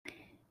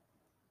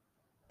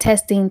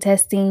Testing,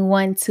 testing,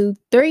 one, two,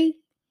 three.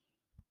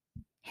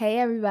 Hey,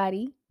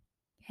 everybody.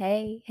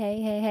 Hey,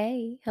 hey, hey,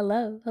 hey.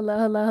 Hello, hello,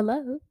 hello,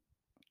 hello.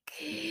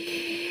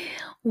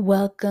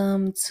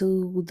 Welcome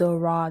to the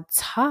Raw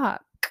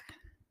Talk.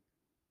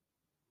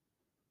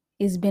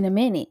 It's been a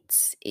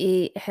minute.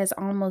 It has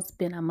almost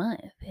been a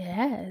month. It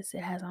has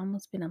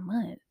almost been a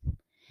month.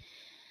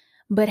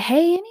 But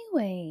hey,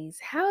 anyways,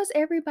 how's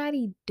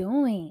everybody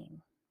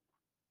doing?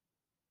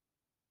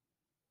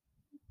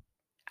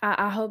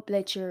 I hope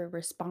that you're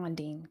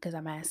responding because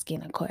I'm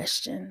asking a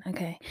question.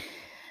 Okay.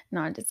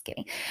 No, I'm just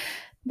kidding.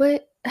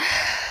 But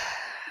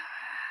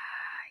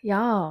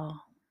y'all,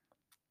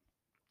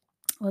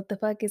 what the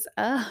fuck is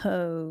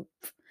up?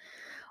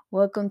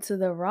 Welcome to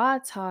the Raw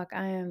Talk.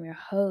 I am your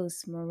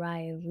host,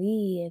 Mariah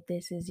Lee. If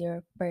this is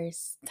your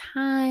first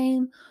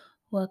time,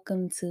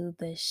 welcome to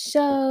the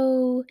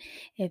show.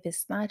 If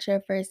it's not your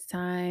first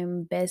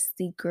time,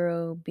 bestie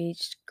girl,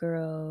 bitch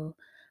girl.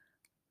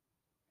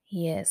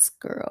 Yes,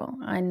 girl.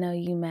 I know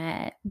you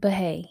mad. But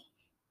hey,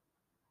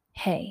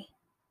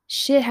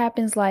 shit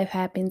happens, life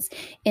happens.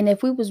 And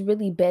if we was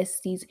really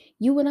besties,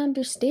 you would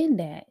understand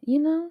that, you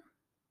know?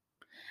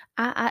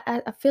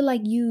 I feel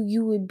like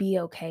you would be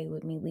okay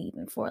with me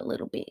leaving for a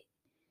little bit.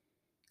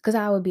 Cause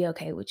I would be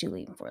okay with you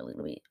leaving for a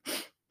little bit.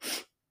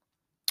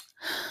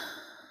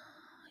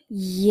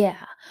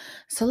 Yeah.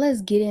 So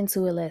let's get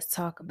into it. Let's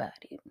talk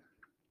about it.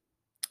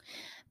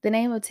 The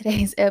name of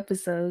today's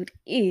episode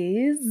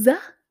is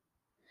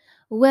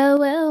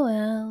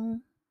well.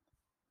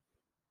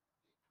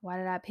 Why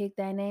did I pick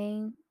that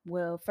name?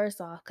 Well, first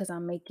off, because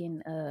I'm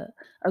making a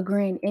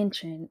grand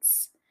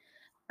entrance.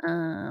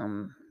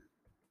 And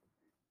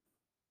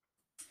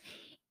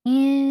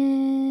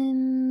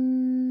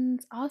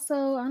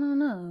also, I don't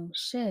know,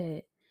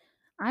 shit.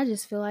 I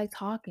just feel like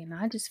talking.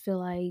 I just feel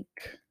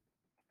like,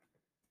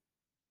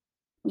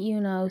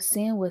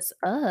 seeing what's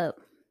up.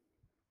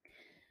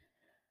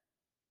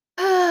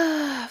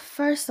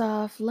 First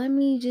off, let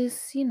me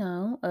just,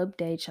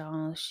 update y'all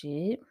on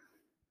shit.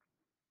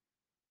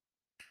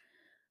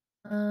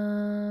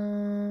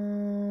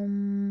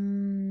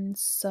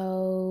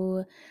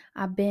 So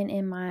I've been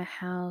in my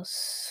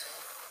house,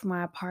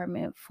 my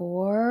apartment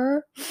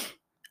for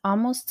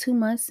almost 2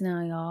 months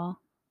now, y'all.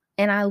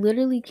 And I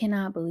literally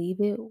cannot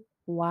believe it.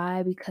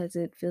 Why? Because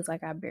it feels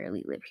like I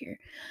barely live here.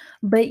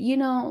 But I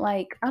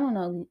don't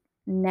know.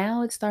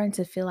 Now it's starting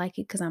to feel like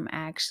it because I'm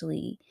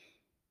actually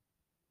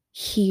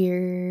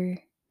here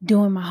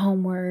doing my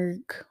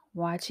homework,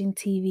 watching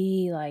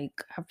TV. Like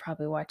I've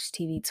probably watched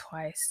TV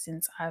twice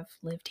since I've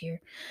lived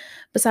here,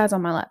 besides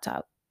on my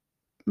laptop.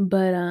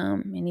 But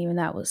and even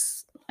that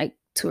was like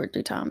 2 or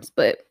 3 times.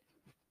 But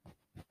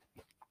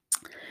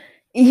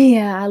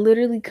yeah, I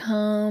literally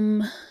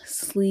come,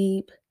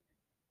 sleep,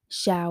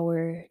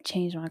 shower,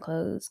 change my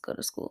clothes, go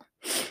to school.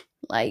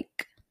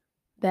 Like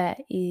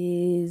that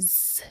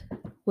is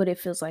what it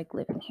feels like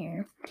living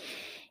here.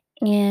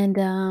 And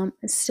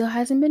it still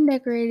hasn't been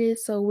decorated,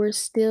 so we're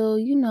still,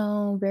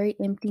 very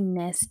empty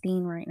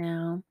nesting right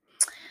now.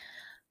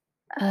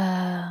 But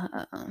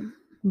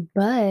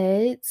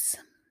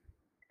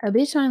a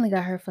bitch finally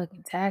got her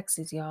fucking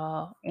taxes,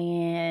 y'all.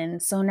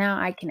 And so now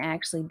I can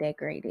actually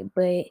decorate it.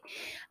 But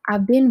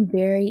I've been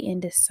very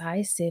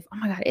indecisive. Oh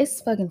my god,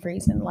 it's fucking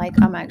freezing. Like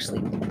I'm actually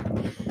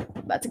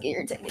about to get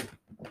irritated.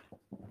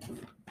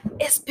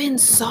 It's been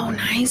so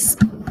nice.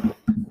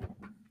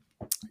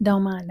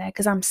 Don't mind that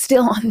because I'm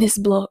still on this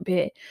blow up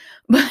bed.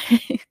 But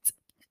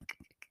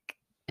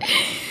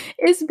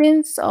it's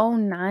been so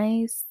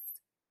nice.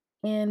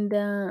 And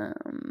I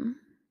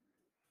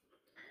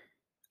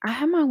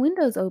have my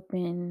windows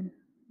open,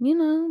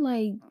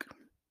 like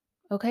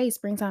okay,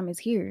 springtime is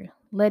here.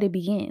 Let it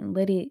begin.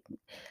 Let it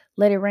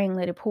rain,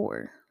 let it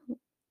pour.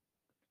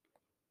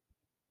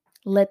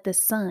 Let the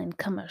sun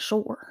come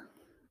ashore.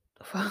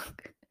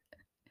 Fuck.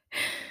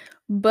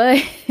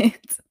 But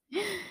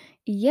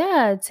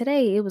yeah,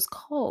 today it was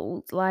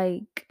cold.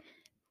 Like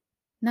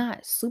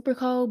not super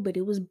cold, but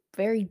it was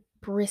very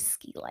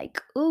brisky. Like,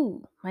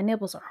 ooh, my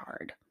nipples are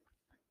hard.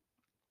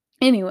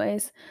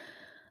 Anyways,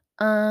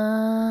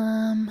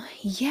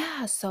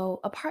 yeah, so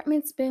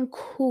apartment's been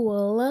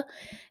cool.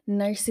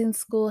 Nursing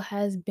school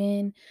has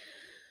been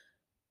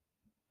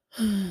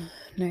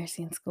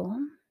nursing school.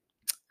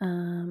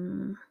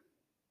 Um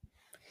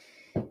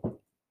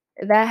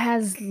that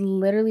has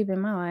literally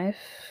been my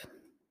life,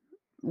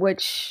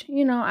 which,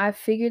 I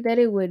figured that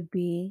it would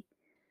be.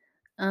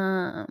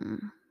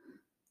 Um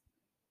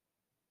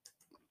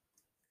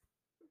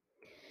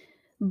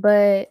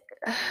but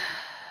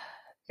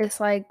it's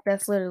like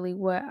that's literally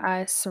what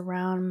I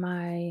surround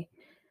my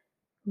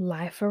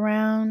life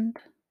around.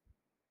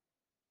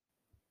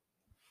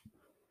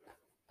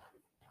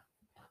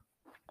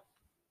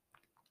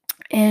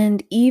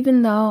 And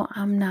even though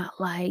I'm not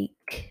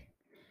like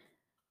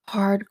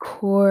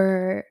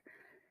hardcore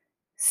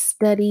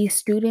study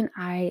student,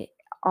 I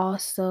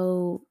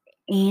also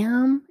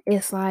am.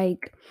 It's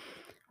like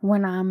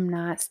when I'm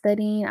not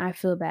studying, I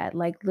feel bad.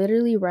 Like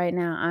literally right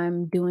now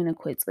I'm doing a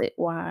Quizlet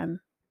while I'm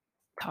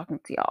talking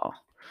to y'all.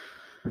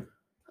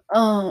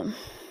 Um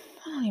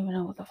don't even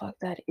know what the fuck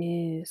that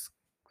is.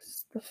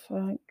 What's the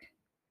fuck?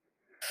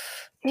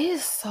 It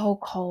is so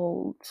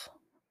cold.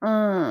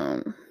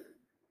 Um,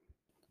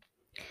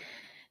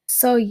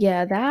 so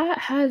yeah, that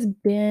has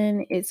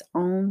been its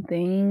own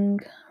thing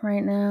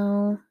right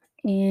now.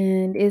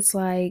 And it's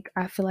like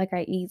I feel like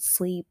I eat,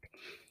 sleep,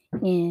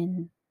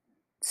 and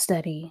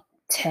study,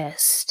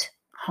 test,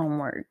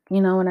 homework.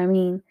 You know what I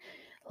mean?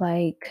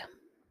 Like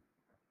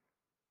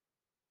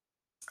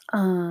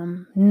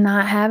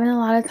not having a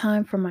lot of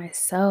time for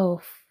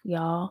myself,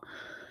 y'all.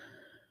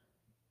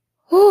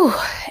 Whew.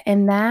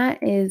 And that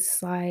is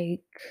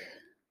like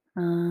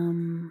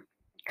um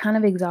kind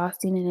of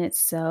exhausting in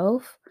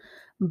itself.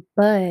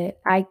 But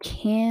I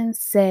can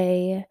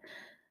say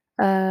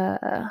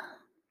uh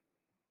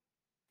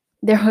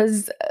there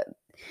was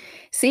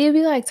see, it'd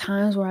be like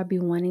times where I'd be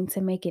wanting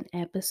to make an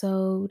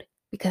episode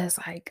because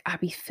like I'd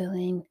be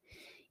feeling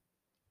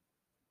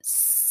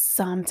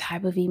some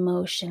type of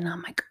emotion.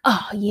 I'm like,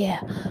 oh yeah,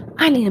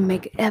 I need to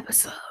make an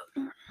episode.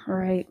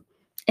 Right.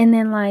 And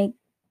then like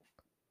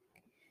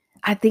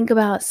I think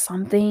about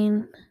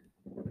something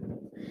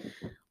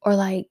or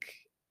like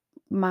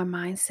my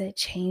mindset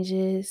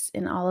changes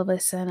and all of a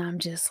sudden I'm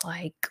just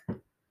like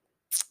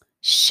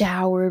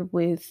showered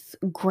with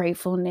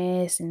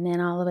gratefulness and then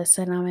all of a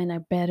sudden I'm in a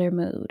better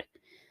mood.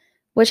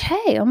 Which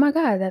hey, oh my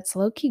god, that's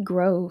low key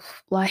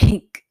growth.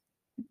 Like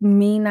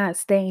me not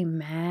staying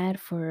mad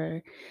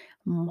for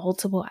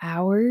multiple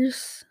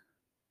hours.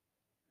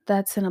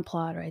 That's an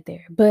applaud right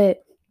there.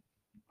 But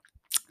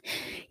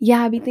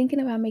yeah, I'd be thinking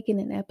about making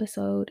an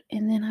episode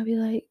and then I'd be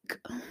like,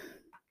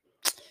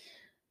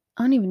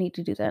 I don't even need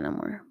to do that no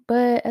more.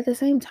 But at the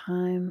same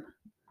time,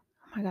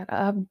 oh my god,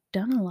 I've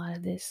done a lot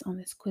of this on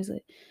this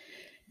Quizlet.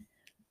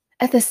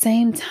 At the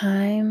same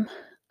time,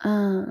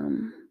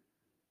 um,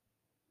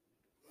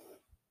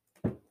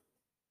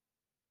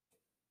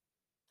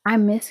 I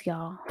miss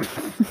y'all.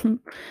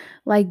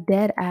 Like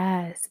dead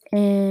ass.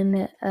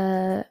 And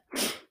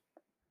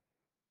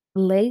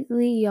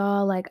lately,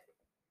 y'all, like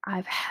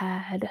I've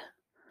had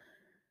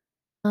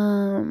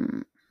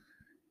um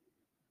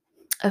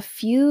a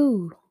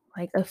few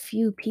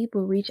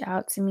people reach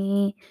out to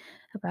me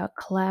about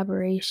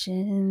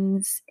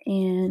collaborations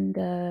and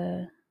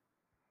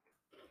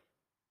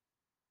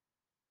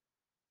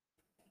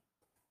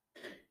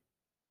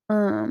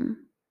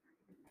um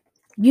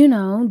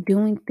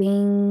doing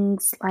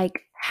things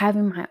like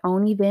having my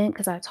own event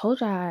because I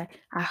told you I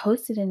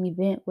hosted an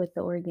event with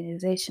the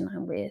organization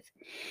I'm with.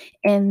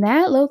 And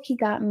that low key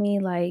got me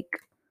like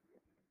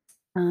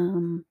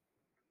um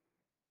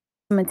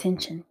some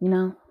attention.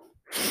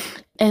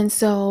 And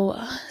so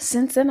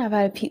since then I've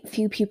had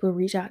few people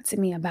reach out to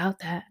me about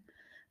that.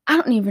 I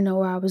don't even know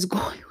where I was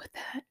going with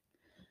that.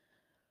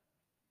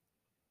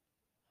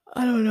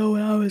 I don't know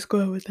where I was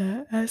going with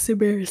that. That's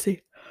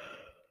embarrassing.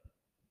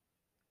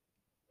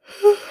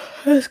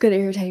 That's gonna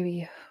irritate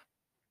me.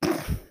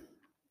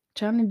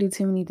 Trying to do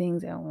too many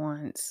things at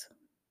once.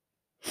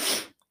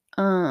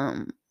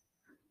 Um,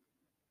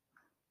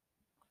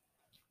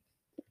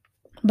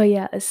 but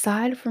yeah,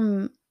 aside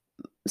from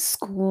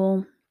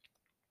school,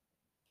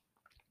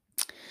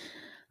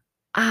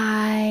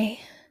 I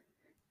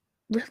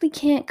really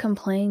can't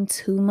complain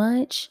too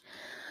much.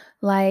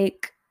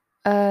 Like,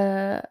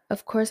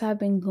 of course I've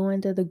been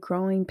going through the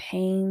growing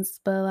pains,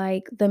 but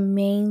like the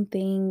main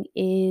thing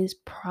is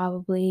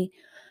probably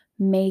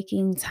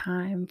making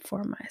time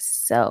for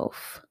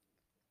myself.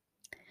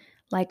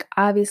 Like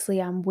obviously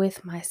I'm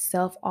with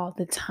myself all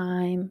the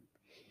time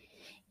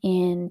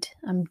and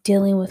I'm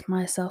dealing with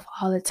myself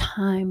all the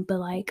time, but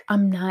like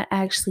I'm not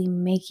actually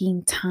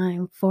making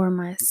time for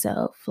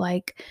myself.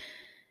 Like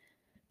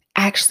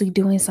actually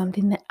doing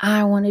something that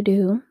I want to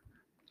do,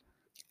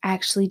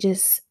 actually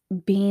just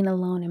being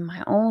alone in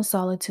my own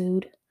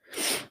solitude.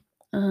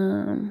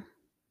 Um,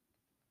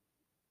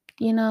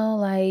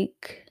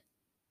 like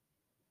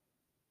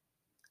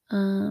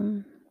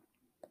um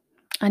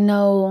I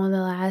know on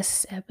the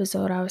last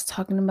episode I was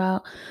talking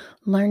about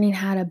learning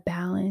how to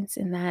balance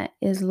and that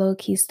is low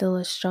key still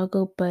a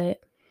struggle, but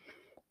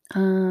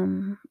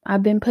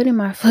I've been putting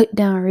my foot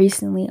down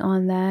recently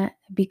on that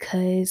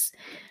because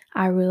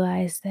I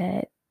realized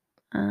that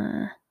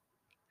uh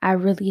I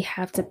really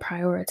have to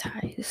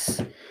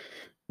prioritize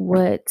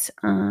what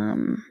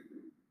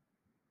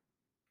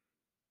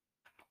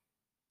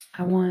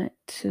I want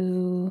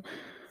to,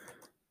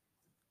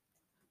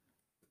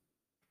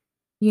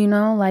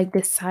 like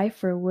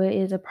decipher what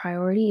is a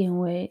priority and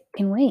what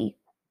can wait.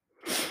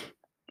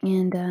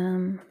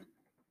 And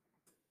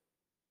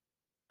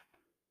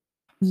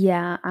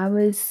yeah, I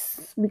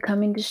was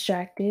becoming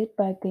distracted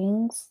by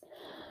things,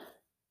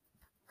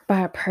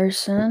 by a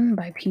person,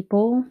 by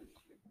people,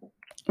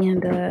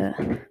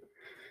 and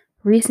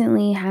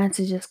recently had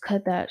to just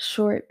cut that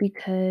short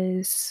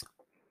because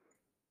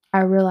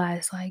I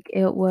realized like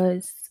it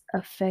was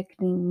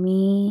affecting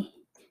me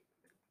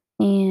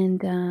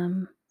and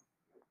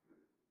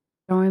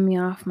throwing me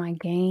off my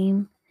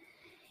game.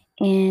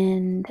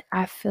 And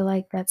I feel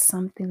like that's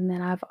something that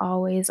I've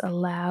always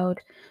allowed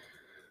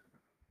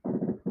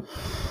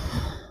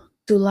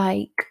to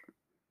like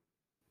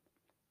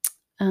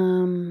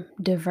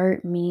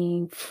divert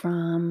me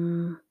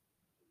from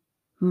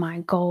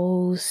my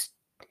goals,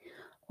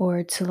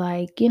 or to,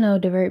 like,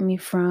 divert me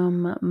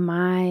from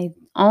my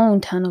own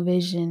tunnel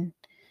vision,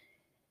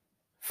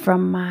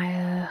 from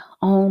my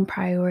own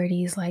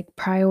priorities, like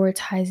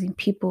prioritizing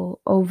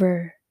people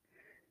over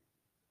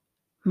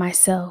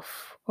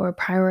myself, or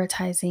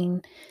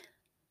prioritizing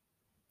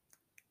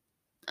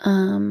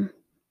um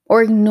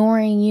or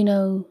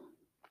ignoring,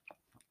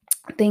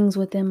 things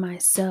within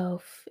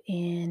myself,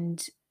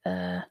 and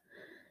uh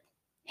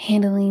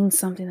handling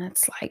something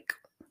that's, like,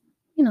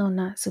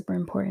 not super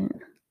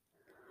important.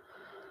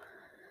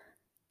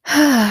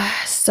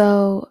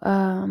 So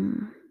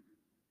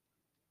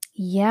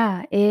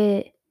yeah,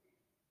 it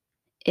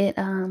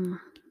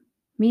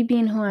me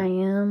being who I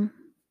am,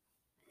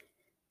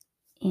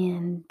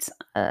 and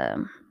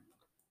um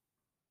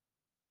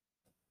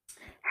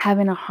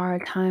having a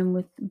hard time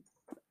with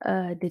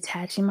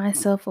detaching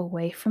myself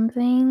away from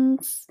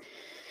things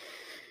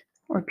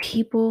or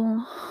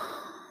people,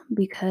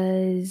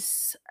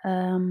 because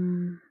I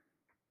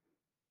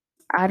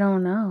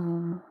don't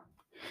know.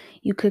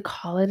 You could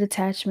call it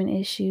attachment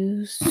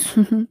issues.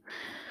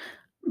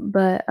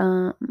 But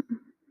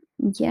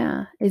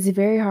yeah, it's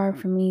very hard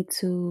for me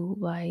to,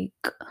 like,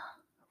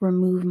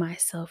 remove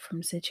myself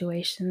from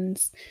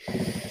situations.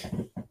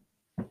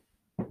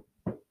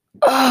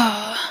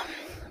 Oh,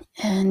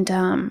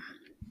 and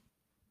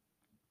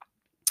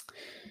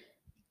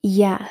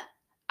yeah,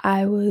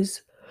 I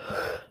was,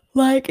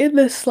 like, in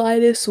the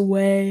slightest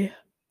way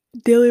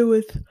dealing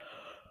with,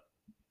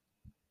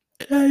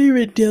 not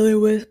even dealing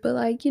with, but,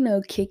 like,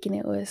 kicking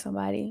it with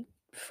somebody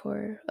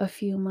for a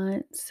few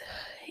months.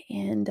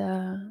 And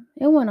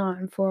it went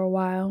on for a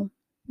while.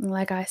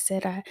 Like I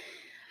said,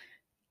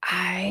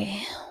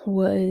 I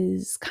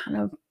was kind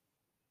of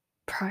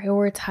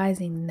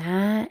prioritizing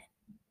that,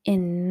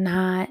 and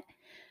not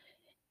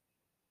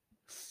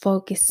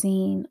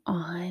focusing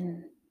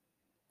on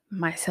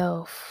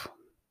myself,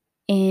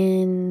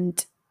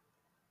 and,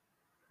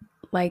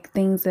 like,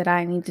 things that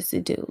I needed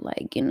to do.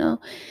 Like,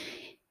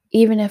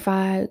 even if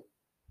I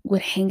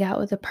would hang out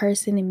with a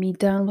person and be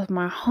done with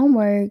my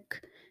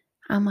homework,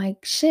 I'm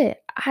like,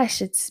 shit, I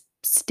should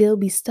still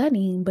be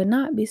studying, but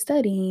not be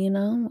studying,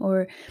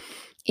 or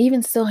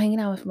even still hanging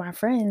out with my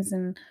friends.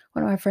 And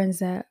one of my friends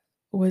that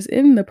was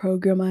in the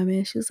program I'm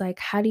in, she was like,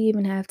 how do you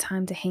even have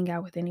time to hang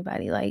out with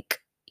anybody? Like,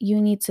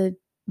 you need to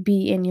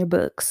be in your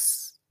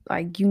books.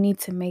 Like, you need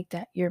to make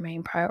that your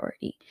main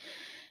priority.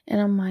 And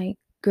I'm like,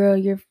 girl,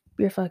 you're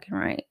fucking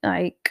right.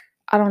 Like,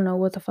 I don't know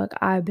what the fuck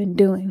I've been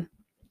doing,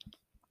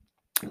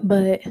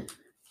 but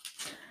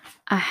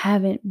I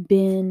haven't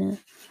been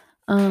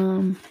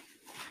um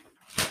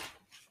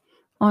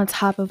on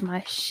top of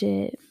my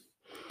shit.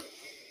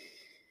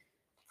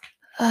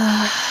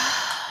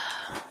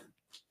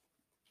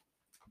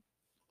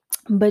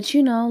 But,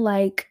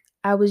 like,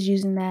 I was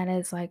using that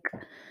as, like,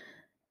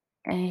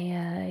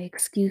 a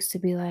excuse to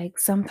be like,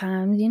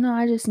 sometimes,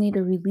 I just need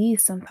a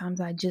release.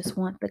 Sometimes I just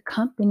want the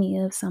company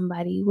of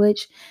somebody,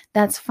 which,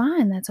 that's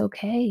fine. That's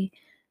okay.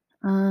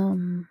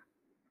 Um,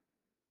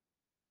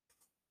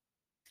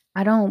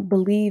 I don't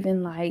believe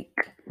in, like,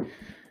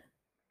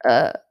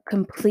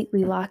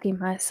 completely locking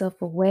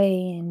myself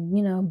away and,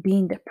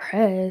 being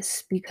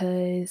depressed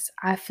because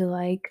I feel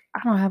like I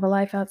don't have a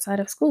life outside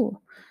of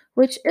school,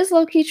 which is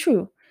low key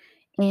true.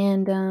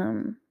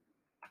 And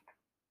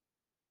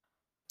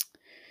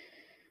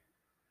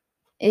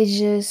it's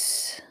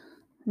just,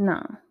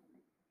 no,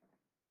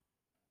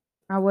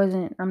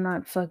 I'm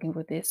not fucking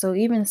with it. So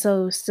even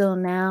so, still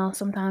now,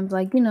 sometimes,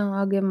 like,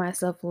 I'll give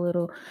myself a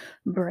little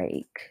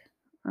break.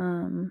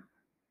 Um,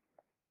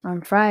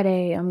 on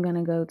Friday, I'm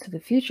gonna go to the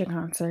Future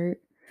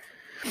concert,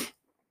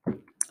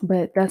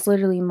 but that's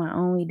literally my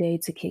only day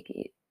to kick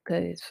it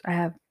because I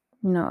have,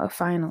 a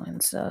final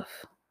and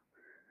stuff.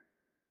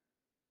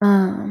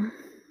 Um,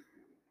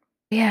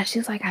 yeah,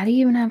 she's like, "How do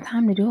you even have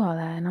time to do all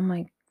that?" And I'm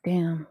like,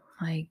 "Damn,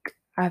 like,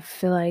 I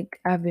feel like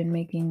I've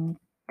been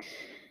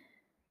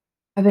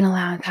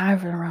allowing time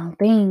for the wrong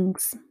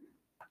things."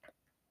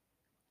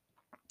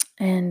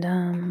 And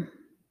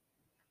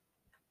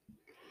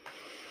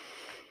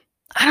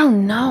I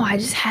don't know, I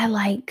just had,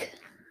 like,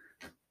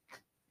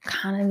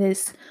 kind of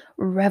this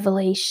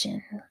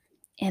revelation,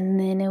 and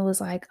then it was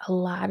like a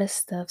lot of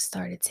stuff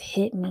started to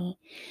hit me,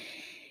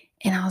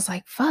 and I was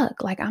like,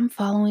 "Fuck, like, I'm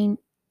following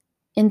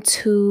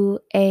into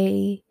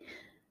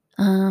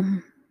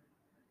um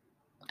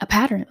a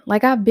pattern.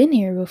 Like, I've been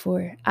here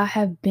before. I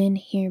have been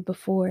here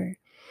before.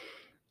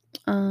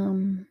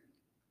 Um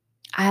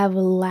I have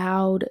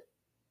allowed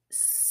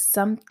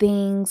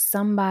something,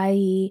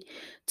 somebody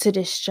to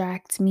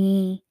distract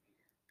me.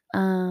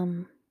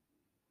 Um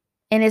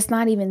and it's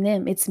not even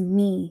them, it's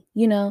me,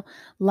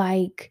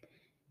 like,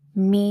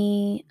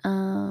 me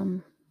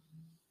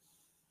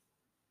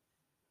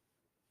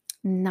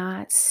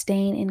not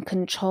staying in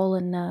control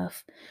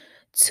enough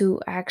to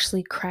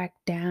actually crack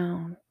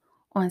down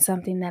on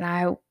something that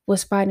I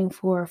was fighting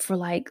for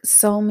like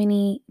so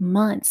many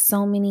months,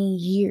 so many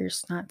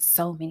years, not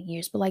so many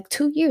years, but like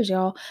 2 years,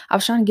 y'all. I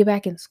was trying to get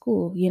back in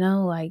school,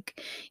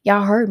 like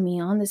y'all heard me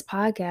on this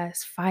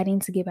podcast fighting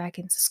to get back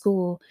into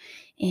school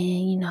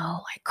and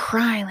like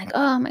crying like,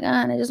 "Oh my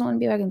god, I just want to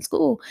be back in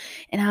school."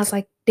 And I was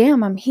like,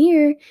 "Damn, I'm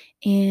here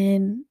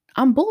and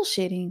I'm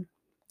bullshitting."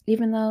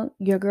 Even though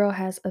your girl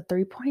has a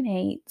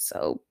 3.8,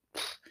 so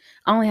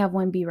I only have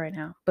one B right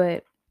now,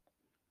 but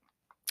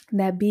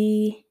that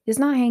B is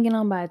not hanging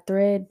on by a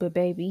thread, but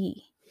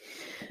baby.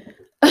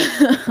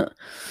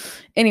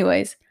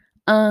 Anyways,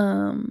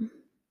 um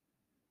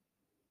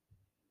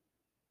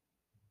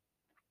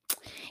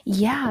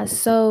yeah,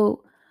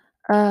 so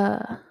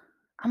uh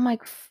I'm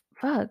like,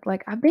 fuck,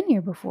 like I've been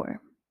here before.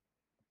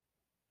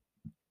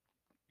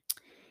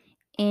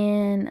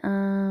 And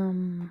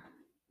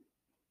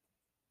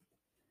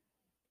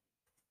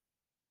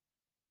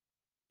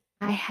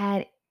I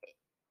had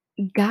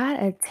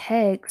got a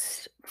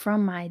text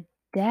from my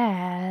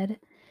dad.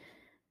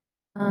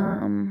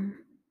 Um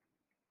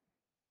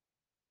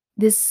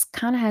this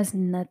kind of has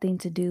nothing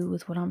to do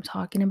with what I'm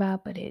talking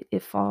about, but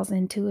it falls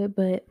into it.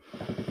 But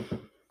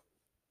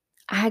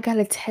I got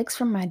a text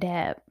from my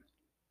dad.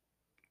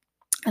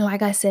 And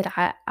like I said,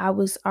 I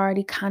was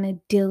already kind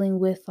of dealing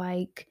with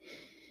like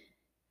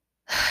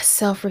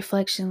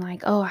self-reflection,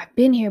 like, oh, I've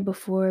been here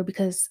before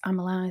because I'm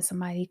allowing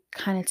somebody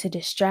kind of to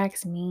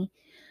distract me.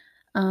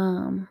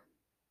 Um,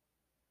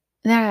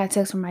 and then I got a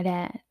text from my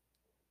dad.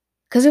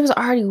 Cause it was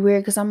already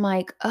weird because I'm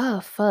like,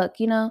 oh fuck,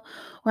 when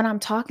I'm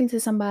talking to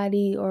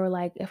somebody or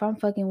like if I'm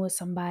fucking with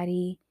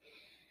somebody,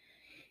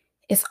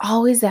 it's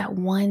always that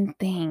one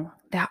thing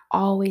that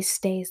always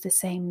stays the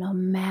same, no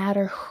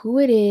matter who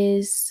it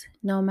is,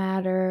 no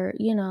matter,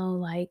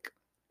 like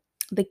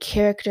the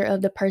character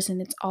of the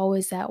person, it's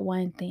always that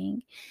one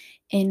thing.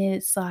 And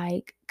it's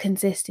like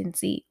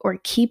consistency or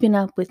keeping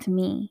up with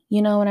me.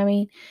 You know what I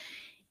mean?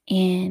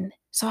 And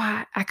so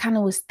I kind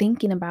of was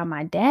thinking about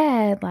my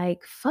dad,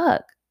 like,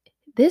 fuck,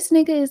 this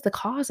nigga is the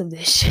cause of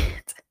this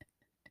shit.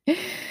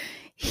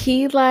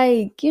 He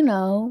like, he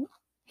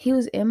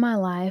was in my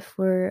life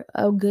for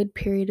a good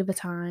period of a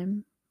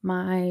time.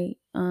 My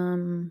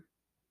not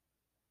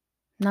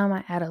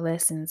my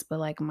adolescence, but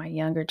like my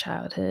younger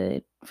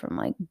childhood from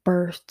like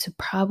birth to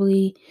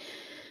probably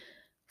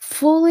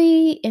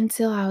fully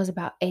until I was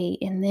about 8,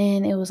 and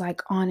then it was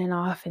like on and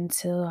off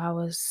until I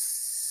was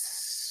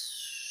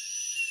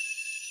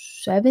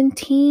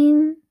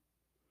 17,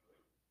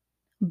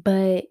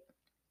 but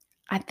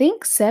I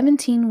think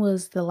 17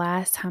 was the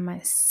last time I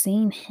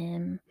seen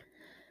him,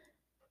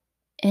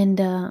 and,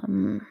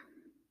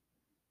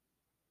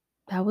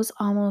 that was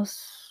almost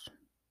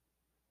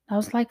that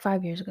was like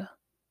 5 years ago.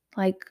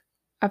 Like,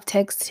 I've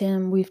texted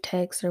him, we've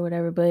texted or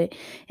whatever, but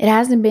it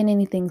hasn't been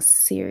anything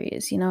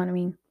serious, you know what I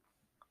mean?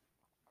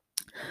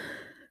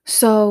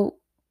 So,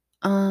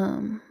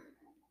 um,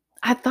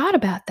 I thought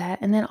about that,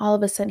 and then all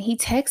of a sudden he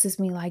texts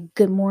me like,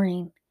 "Good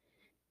morning.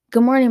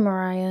 Good morning,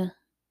 Mariah."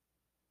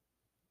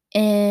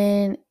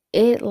 And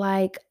it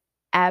like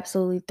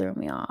absolutely threw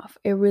me off.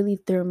 It really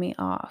threw me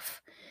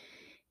off.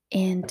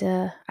 And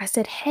I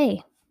said,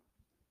 "Hey,"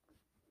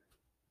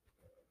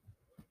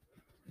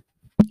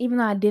 even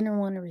though I didn't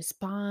want to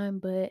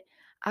respond, but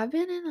I've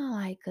been in a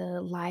like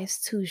a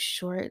life's too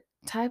short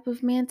type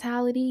of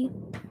mentality.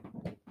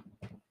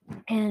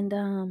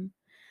 And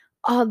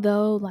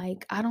although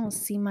like I don't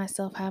see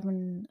myself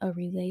having a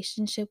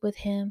relationship with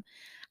him,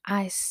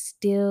 I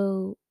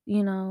still,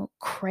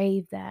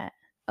 crave that.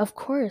 Of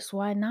course,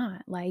 why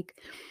not? Like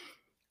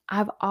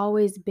I've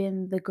always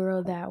been the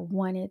girl that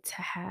wanted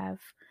to have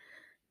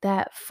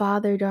that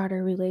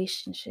father-daughter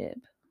relationship.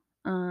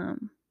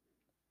 Um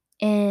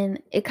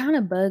and it kind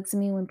of bugs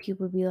me when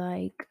people be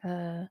like,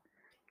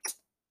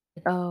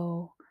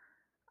 "Oh,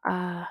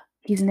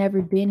 he's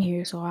never been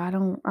here, so I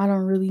don't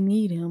really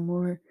need him,"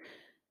 or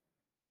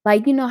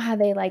like how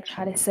they like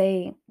try to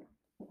say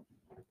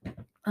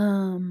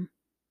um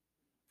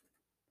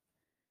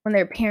when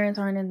their parents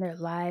aren't in their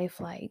life,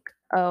 like,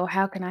 "Oh,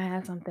 how can I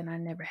have something I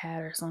never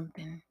had," or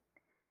something.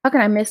 "How can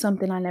I miss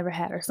something I never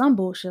had," or some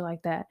bullshit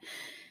like that.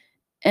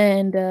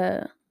 And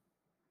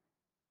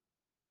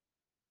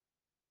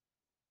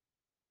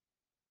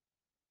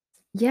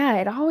yeah,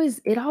 it always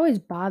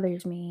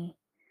bothers me.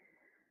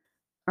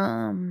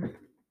 Um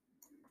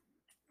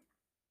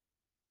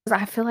 'Cause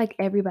I feel like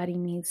everybody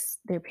needs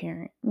their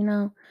parent, you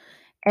know?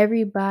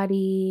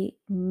 Everybody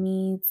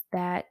needs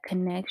that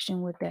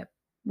connection with their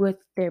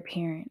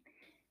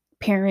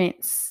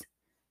parents.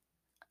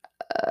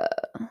 Uh,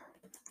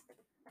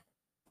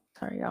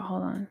 sorry, y'all,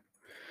 hold on.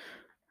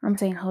 I'm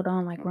saying hold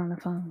on like we're on the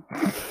phone.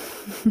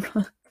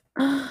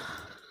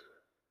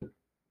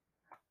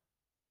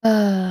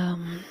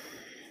 Um,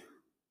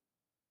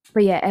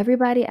 but yeah, I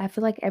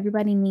feel like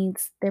everybody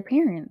needs their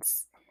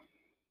parents.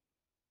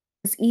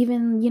 It's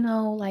even,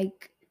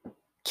 like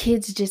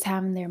kids just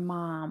having their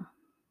mom.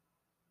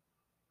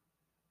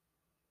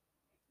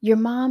 your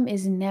mom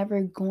is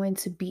never going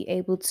to be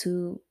able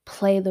to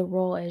play the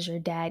role as your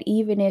dad,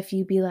 even if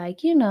you be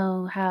like, you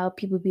know, how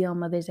people be on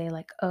Mother's Day,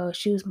 like, oh,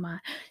 she was my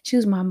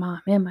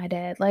mom and my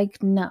dad.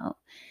 Like, no,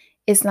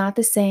 it's not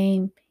the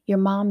same. Your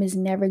mom is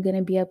never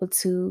gonna be able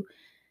to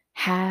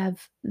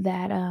have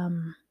that,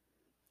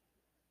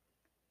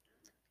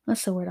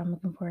 what's the word I'm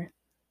looking for?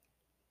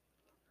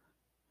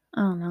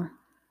 I don't know.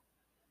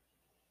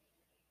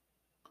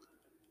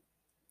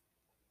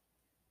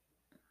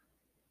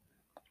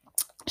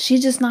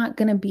 She's just not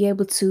gonna be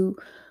able to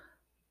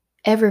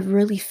ever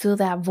really feel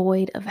that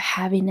void of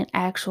having an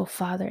actual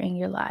father in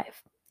your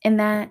life. And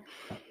that,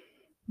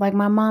 like,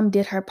 my mom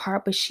did her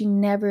part, but she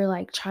never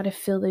like tried to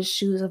fill the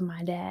shoes of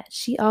my dad.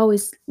 She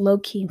always low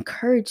key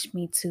encouraged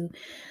me to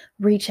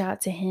reach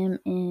out to him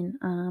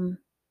and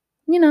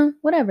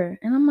whatever.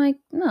 And I'm like,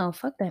 no,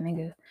 fuck that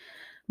nigga.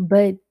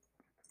 But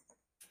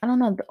I don't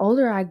know, the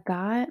older I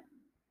got,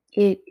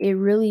 it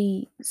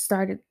really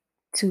started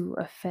to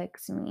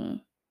affect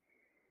me.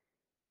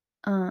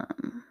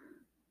 Um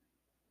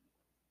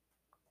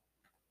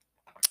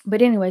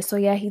but anyway, so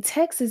yeah, he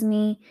texts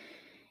me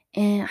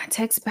and I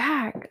text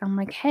back. I'm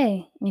like,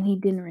 "Hey," and he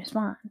didn't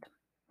respond.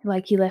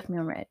 Like he left me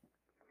on red.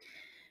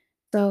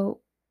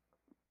 So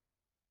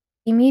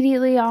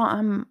immediately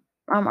I'm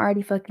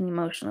already fucking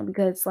emotional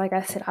because like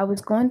I said, I was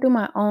going through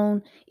my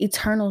own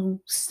eternal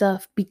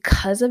stuff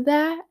because of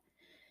that.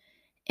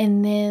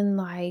 And then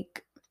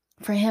like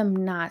for him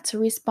not to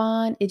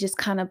respond, it just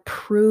kind of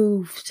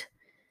proved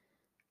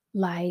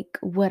like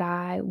what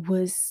I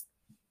was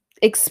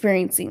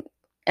experiencing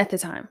at the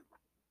time.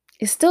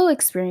 It's still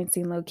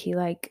experiencing low key,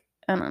 like,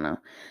 I don't know.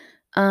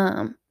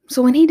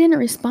 So when he didn't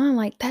respond,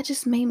 like that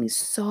just made me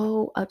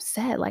so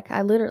upset. Like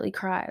I literally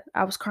cried.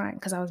 I was crying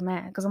because I was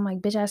mad. Because I'm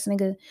like, bitch ass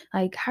nigga,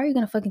 like, how are you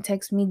gonna fucking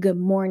text me good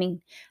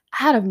morning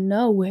out of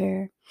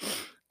nowhere?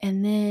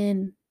 And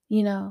then,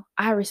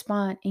 I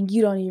respond and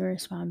you don't even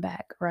respond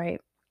back,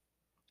 right?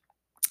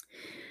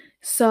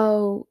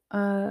 So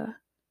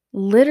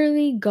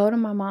literally go to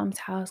my mom's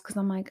house because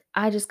I'm like,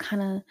 I just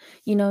kinda,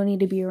 need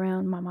to be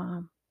around my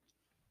mom.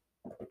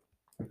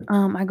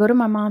 I go to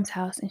my mom's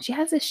house and she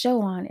has this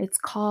show on. It's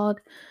called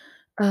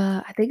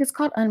I think it's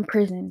called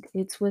Unprisoned.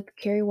 It's with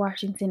Kerry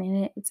Washington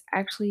in it. It's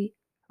actually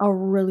a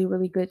really,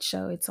 really good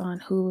show. It's on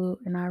Hulu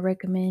and I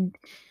recommend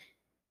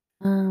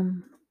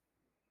um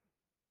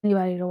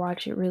anybody to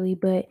watch it really,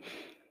 but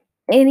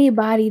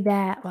anybody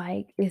that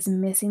like is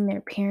missing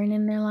their parent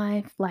in their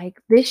life,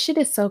 like this shit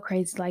is so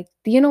crazy. Like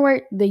the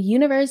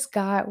universe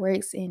God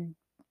works in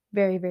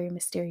very, very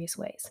mysterious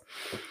ways.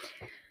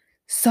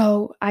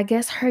 So I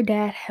guess her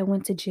dad had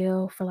went to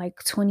jail for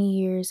like 20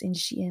 years and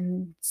she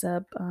ends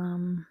up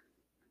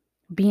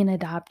being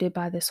adopted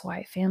by this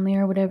white family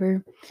or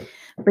whatever.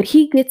 But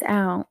he gets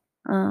out.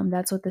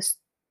 That's what this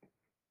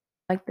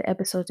like the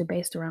episodes are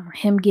based around.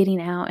 Him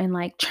getting out and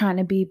like trying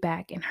to be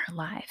back in her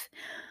life.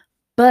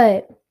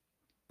 But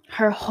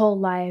her whole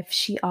life,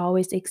 she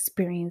always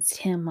experienced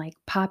him like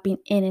popping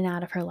in and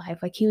out of her life.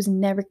 Like he was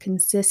never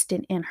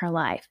consistent in her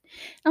life.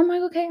 I'm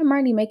like, okay, I'm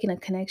already making a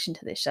connection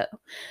to this show.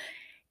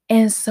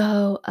 And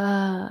so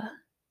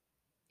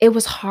it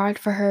was hard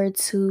for her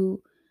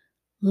to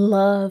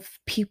love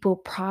people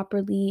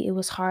properly. It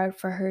was hard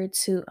for her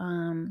to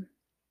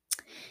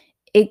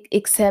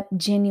accept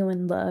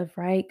genuine love,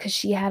 right? Because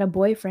she had a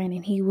boyfriend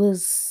and he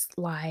was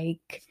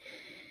like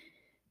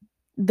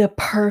the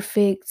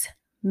perfect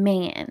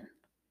man,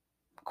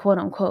 quote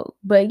unquote.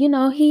 But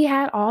he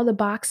had all the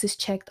boxes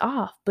checked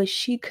off, but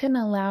she couldn't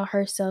allow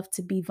herself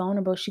to be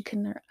vulnerable. She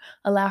couldn't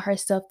allow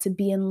herself to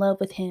be in love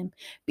with him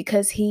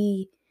because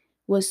he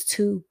was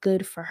too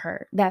good for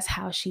her. That's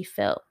how she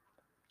felt.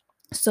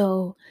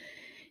 So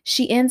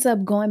she ends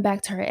up going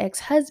back to her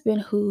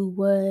ex-husband who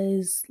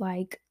was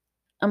like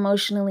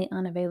emotionally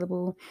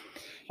unavailable.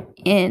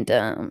 And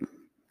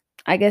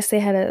I guess they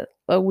had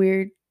a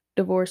weird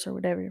divorce or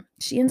whatever.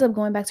 She ends up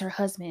going back to her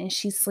husband and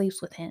she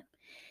sleeps with him.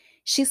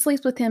 She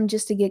sleeps with him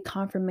just to get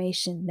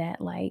confirmation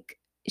that like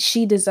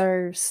she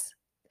deserves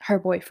her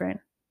boyfriend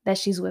that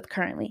she's with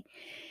currently.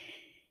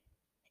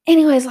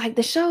 Anyways, like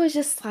the show is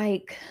just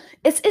like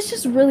it's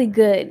just really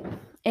good.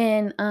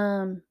 And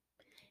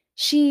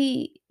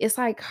it's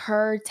like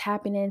her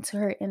tapping into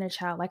her inner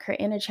child. Like her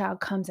inner child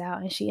comes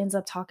out and she ends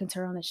up talking to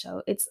her on the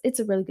show. It's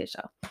a really good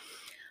show.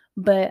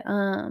 But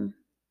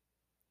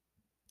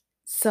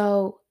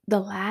so the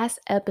last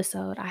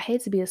episode, I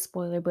hate to be a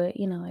spoiler, but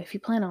if you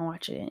plan on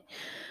watching it,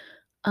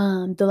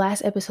 the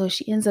last episode,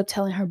 she ends up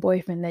telling her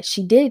boyfriend that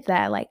she did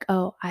that, like,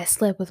 oh, I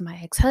slept with my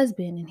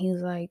ex-husband. And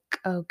he's like,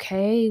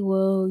 okay,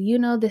 well,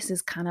 this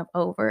is kind of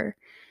over.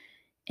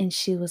 And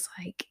she was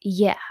like,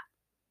 yeah.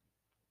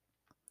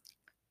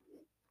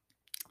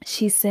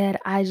 She said,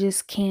 I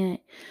just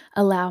can't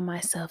allow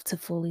myself to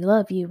fully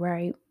love you,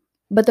 right?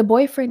 But the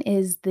boyfriend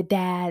is the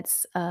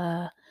dad's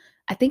I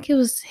think it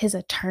was his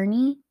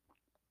attorney.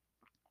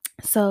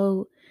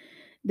 So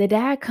the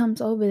dad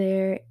comes over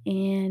there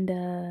and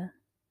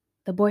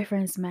the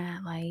boyfriend's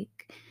mad,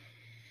 like,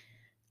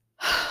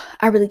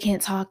 I really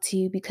can't talk to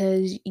you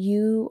because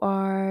you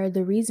are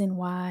the reason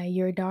why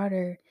your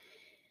daughter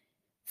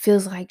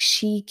feels like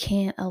she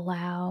can't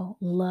allow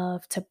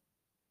love to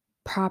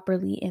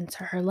properly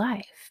enter her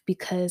life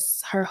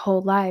because her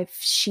whole life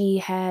she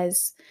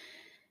has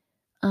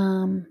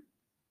um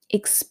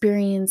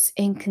experienced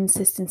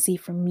inconsistency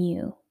from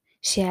you.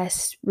 She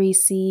has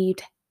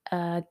received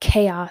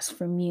chaos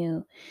from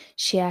you.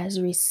 She has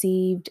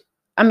received,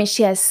 I mean,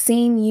 she has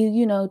seen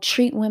you,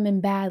 treat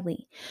women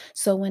badly.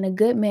 So when a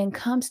good man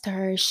comes to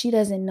her, she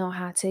doesn't know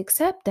how to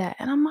accept that.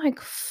 And I'm like,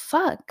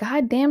 fuck,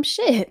 goddamn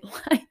shit.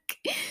 Like,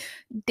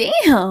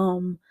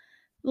 damn.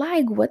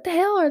 Like, what the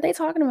hell are they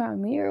talking about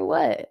me or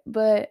what?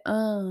 But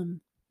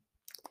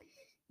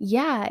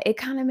yeah, it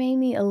kinda made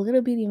me a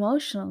little bit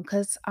emotional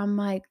because 'cause I'm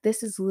like,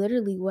 this is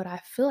literally what I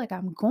feel like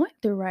I'm going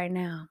through right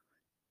now.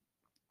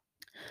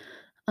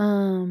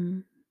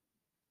 Um,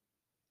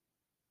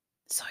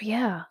 so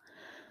yeah,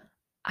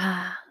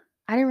 ah,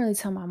 I didn't really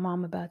tell my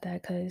mom about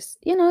that because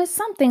it's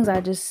some things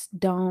I just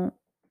don't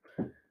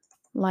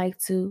like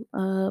to,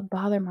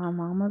 bother my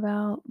mom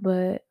about,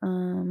 but,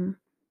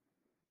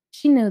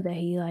 she knew that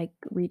he, like,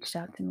 reached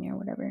out to me or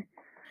whatever.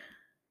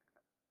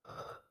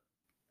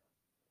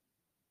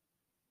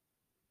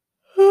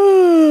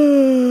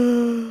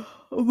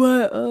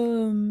 But,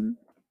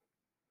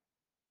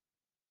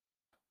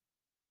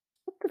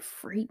 what the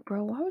freak,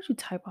 bro? Why would you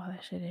type all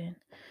that shit in?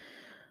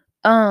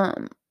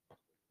 Um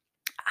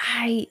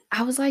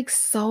I was, like,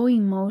 so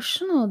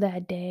emotional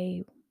that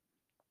day.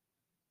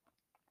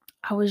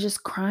 I was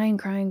just crying,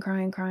 crying,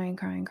 crying, crying,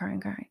 crying, crying,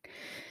 crying.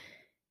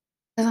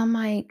 Cause I'm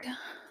like,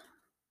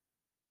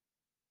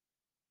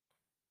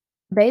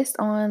 based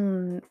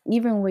on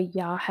even what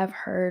y'all have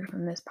heard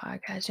from this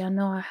podcast, y'all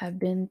know I have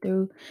been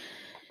through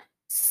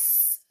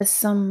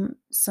some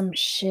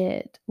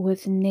shit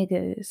with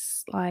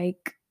niggas,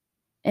 like,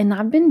 and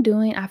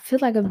I feel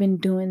like I've been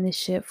doing this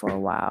shit for a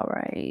while,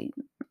 right?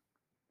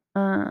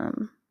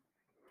 Um,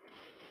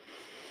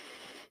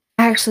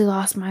 I actually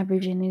lost my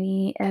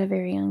virginity at a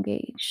very young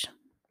age.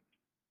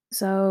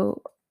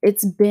 So,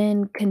 it's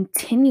been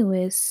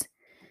continuous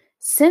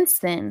since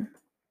then,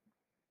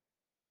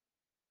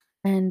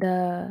 and,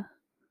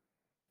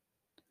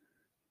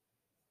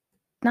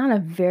 not a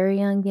very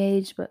young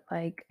age, but,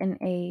 like, an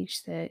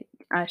age that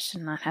I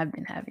should not have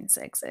been having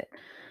sex at.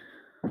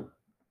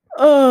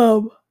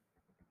 Um,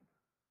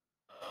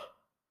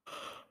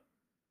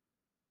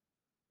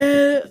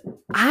 and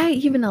I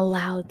even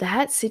allowed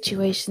that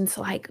situation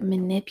to, like,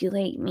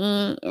 manipulate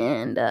me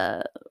and,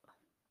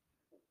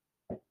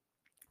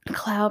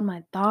 cloud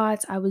my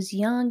thoughts. I was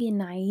young and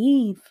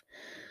naive,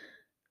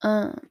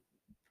 um,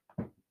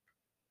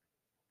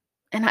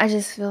 and I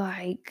just feel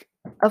like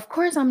of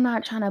course, I'm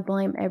not trying to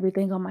blame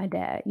everything on my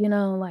dad,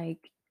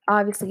 like,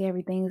 obviously,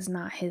 everything is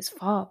not his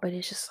fault, but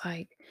it's just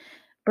like,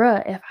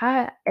 bruh,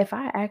 if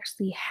I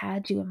actually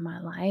had you in my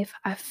life,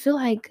 I feel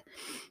like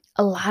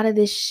a lot of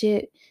this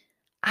shit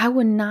I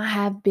would not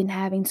have been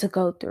having to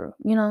go through,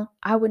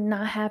 I would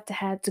not have to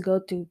had to go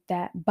through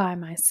that by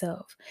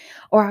myself,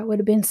 or I would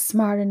have been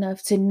smart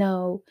enough to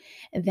know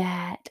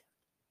that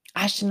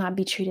I should not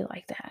be treated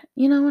like that,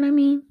 you know what I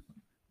mean?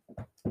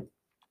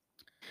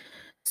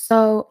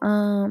 So,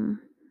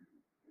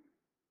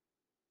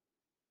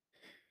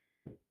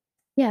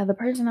 yeah, the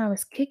person I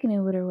was kicking it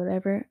with or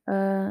whatever,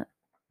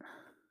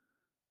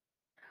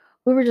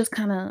 we were just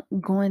kinda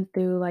going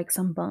through, like,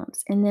 some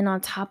bumps, and then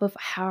on top of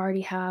how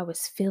I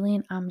was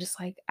feeling, I'm just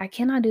like, "I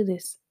cannot do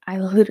this. I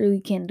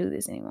literally can't do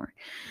this anymore."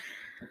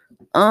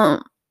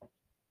 Um,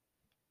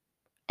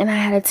 and I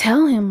had to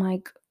tell him,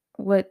 like,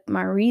 what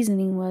my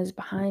reasoning was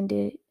behind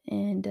it,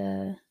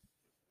 and,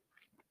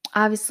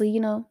 obviously,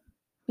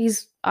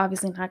 he's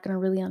obviously not gonna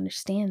really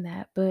understand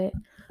that, but,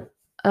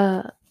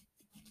 uh,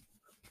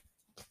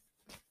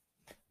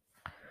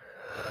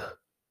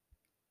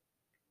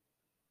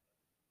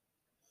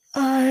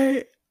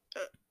 I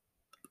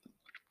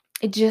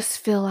just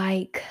feel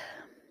like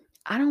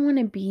I don't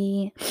wanna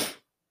be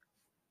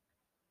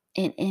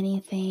in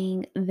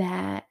anything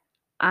that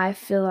I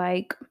feel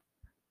like,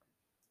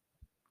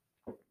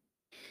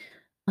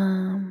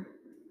 um,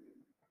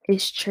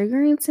 is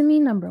triggering to me,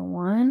 number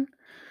 1,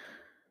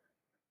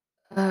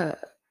 uh,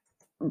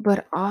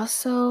 but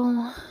also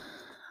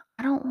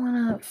I don't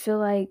wanna feel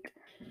like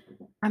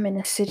I'm in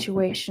a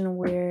situation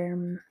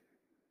where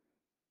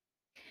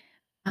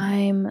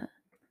I'm,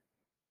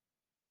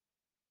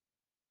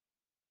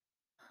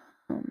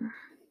 um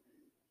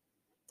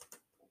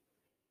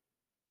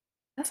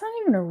that's not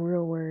even a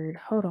real word,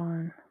 hold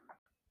on.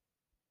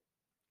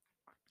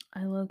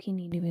 I low-key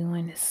need to be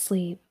going to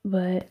sleep,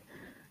 but,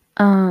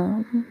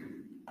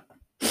 um,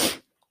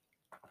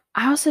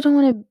 I also don't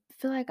wanna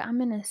feel like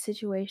I'm in a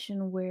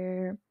situation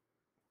where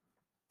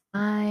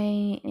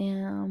I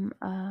am,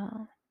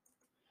 I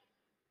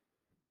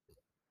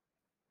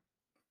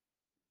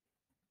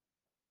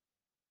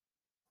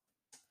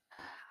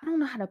don't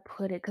know how to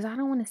put it because I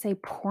don't wanna say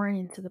pouring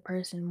into the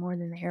person more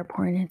than they're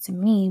pouring into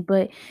me,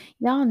 but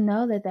y'all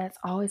know that that's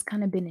always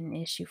kinda been an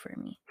issue for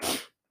me,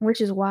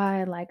 which is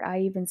why, like, I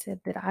even said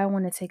that I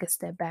wanna take a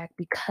step back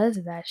because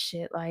of that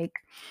shit, like,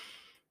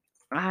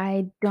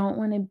 I don't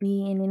wanna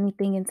be in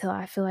anything until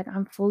I feel like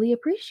I'm fully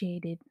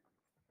appreciated,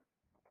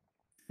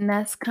 and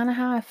that's kinda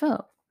how I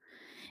felt.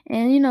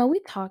 And, we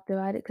talked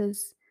about it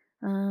 'cause,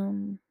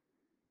 um,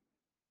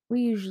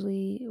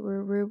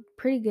 we're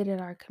pretty good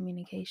at our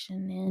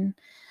communication, and,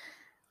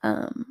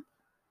 um,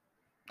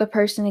 the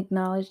person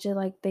acknowledged it,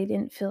 like, they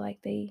didn't feel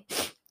like they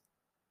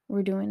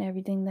were doing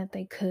everything that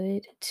they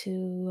could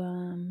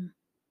to,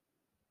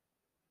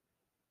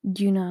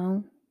 you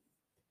know,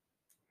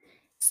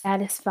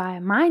 satisfy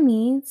my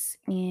needs,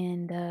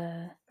 and,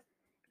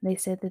 they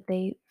said that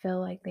they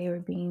felt like they were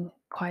being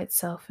quite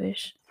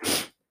selfish,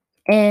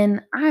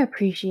 and I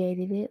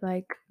appreciated it,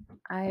 like,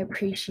 I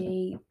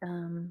appreciate,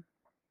 them,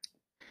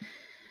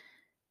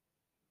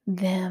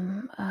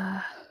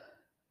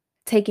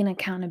 taking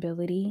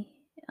accountability,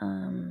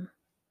 um,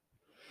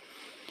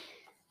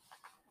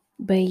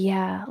 but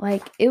yeah,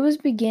 like, it was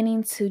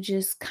beginning to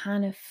just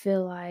kind of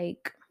feel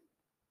like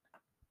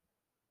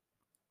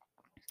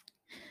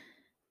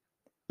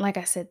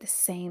I said, the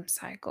same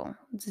cycle.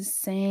 It's the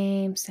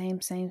same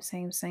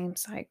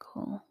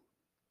cycle.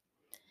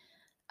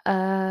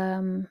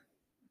 Um,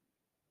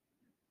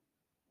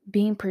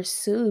 being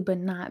pursued but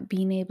not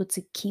being able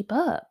to keep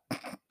up.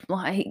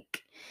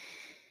 Like,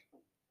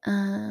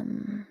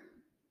 um,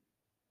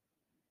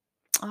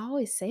 I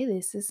always say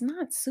this, it's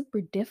not super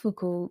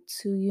difficult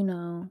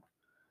to,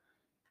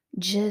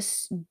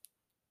 just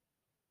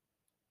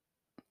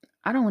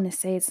I don't want to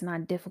say it's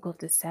not difficult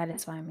to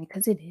satisfy me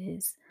because it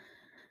is.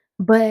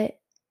 But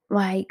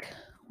like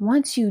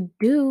once you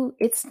do,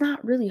 it's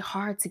not really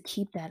hard to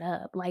keep that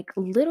up. Like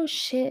little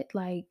shit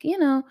like,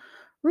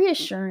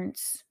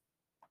 reassurance,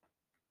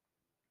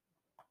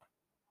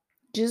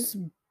 just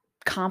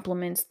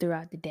compliments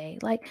throughout the day.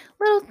 Like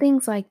little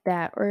things like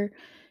that or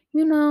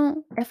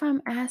if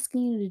I'm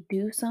asking you to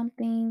do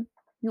something,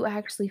 you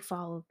actually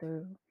follow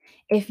through.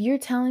 If you're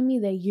telling me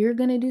that you're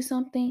going to do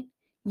something,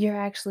 you're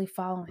actually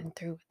following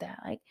through with that.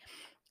 Like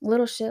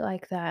little shit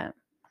like that.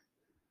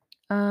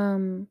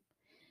 Um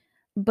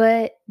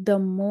But the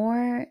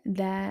more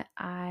that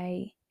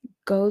I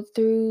go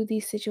through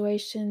these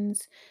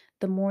situations,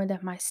 the more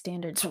that my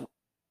standards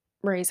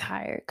raise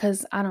higher.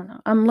 Cause I don't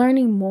know, I'm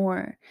learning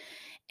more,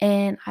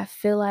 and I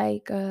feel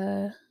like,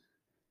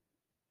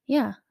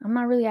 yeah, I'm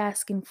not really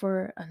asking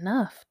for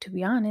enough, to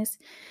be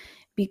honest,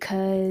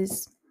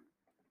 because,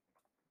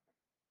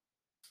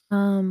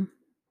 um,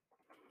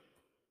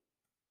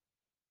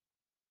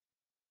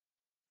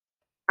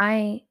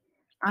 I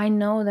I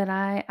know that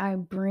I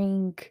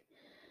bring,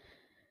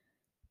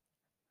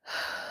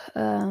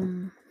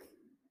 um,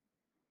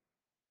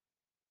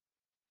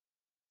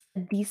 a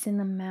decent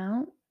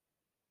amount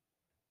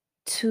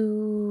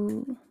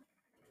to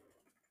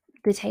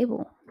the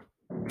table.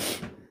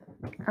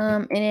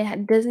 And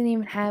it doesn't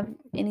even have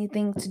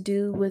anything to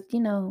do with,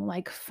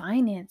 like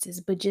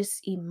finances, but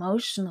just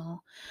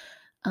emotional,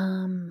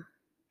 um,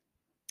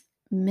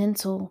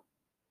 mental,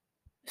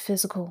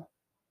 physical.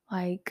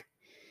 Like,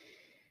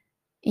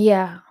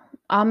 yeah,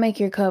 I'll make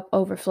your cup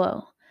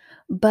overflow.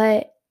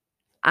 But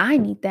I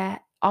need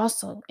that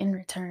also in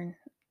return.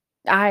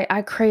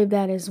 I crave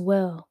that as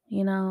well,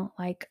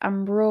 like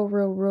I'm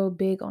real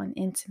big on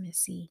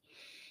intimacy.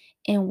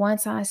 And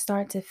once I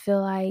start to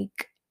feel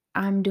like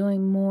I'm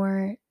doing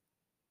more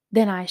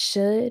than I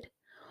should,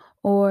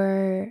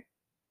 or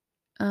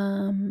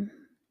um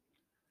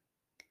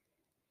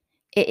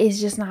it is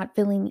just not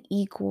feeling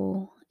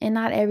equal, and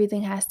not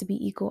everything has to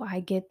be equal. I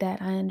get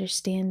that, I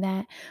understand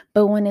that,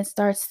 but when it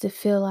starts to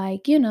feel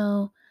like,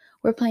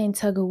 we're playing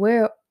tug of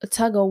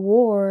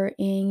war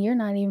and you're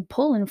not even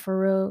pulling for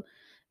real,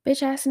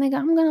 bitch ass nigga,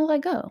 I'm gonna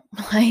let go.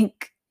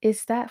 Like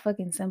it's that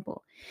fucking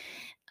simple.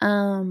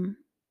 um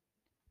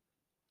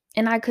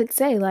and I could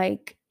say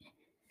like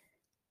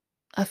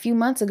a few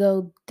months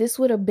ago, this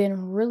would have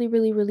been really,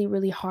 really, really,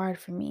 really hard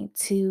for me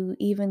to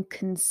even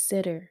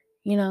consider,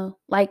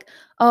 like,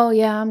 oh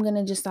yeah, I'm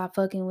gonna just stop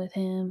fucking with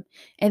him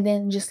and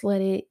then just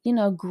let it,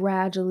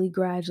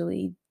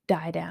 gradually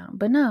die down.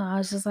 But no, I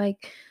was just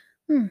like,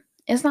 hmm,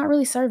 it's not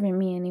really serving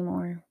me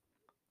anymore.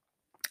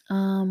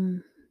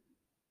 Um,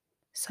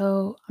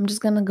 so I'm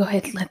just gonna go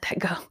ahead and let that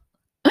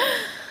go.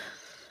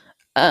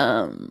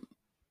 um,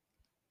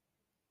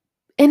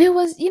 and it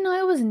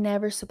was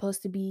never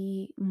supposed to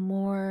be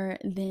more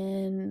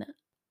than,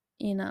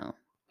 you know,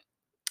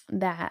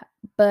 that.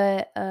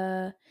 But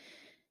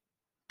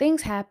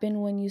things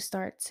happen when you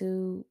start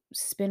to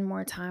spend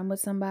more time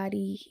with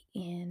somebody,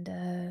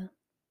 and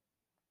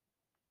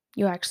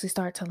you actually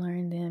start to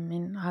learn them,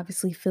 and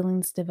obviously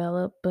feelings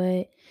develop.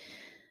 But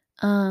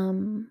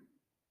um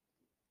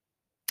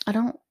I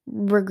don't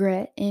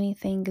regret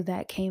anything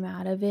that came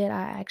out of it.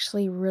 I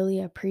actually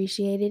really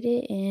appreciated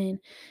it, and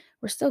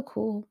we're still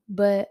cool.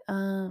 But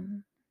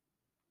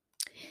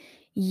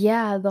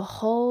yeah, the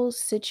whole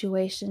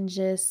situation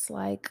just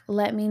like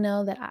let me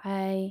know that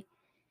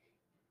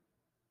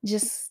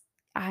just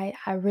I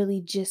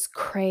really just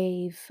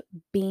crave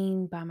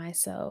being by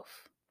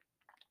myself,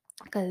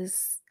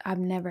 because I've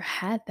never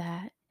had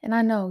that. And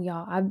I know,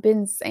 y'all, I've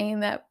been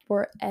saying that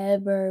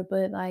forever,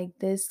 but like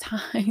this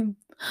time,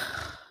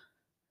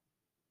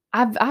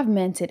 I've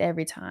meant it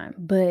every time.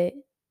 But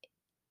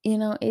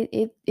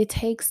it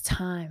takes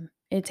time.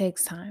 It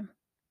takes time.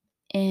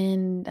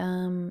 And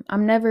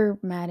I'm never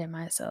mad at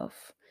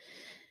myself.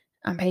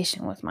 I'm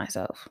patient with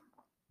myself,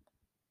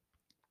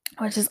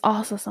 which is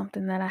also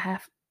something that I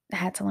have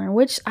had to learn,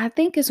 which I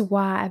think is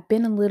why I've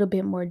been a little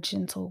bit more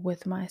gentle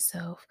with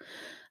myself.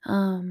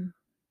 Um,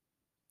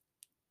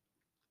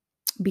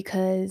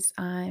 because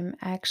I'm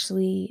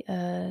actually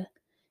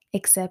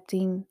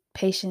accepting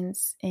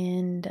patience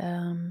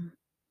and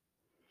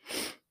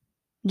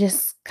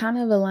just kind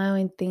of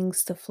allowing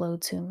things to flow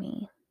to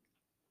me.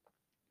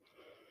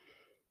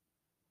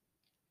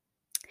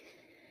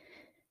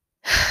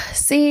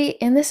 See,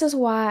 and this is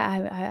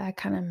why I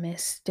kind of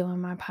miss doing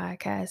my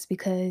podcast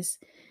because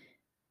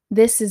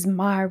this is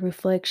my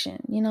reflection.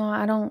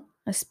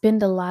 I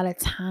spend a lot of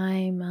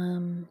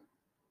time.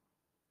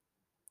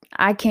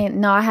 I can't,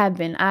 no, I have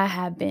been.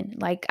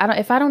 Like,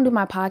 if I don't do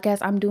my podcast,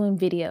 I'm doing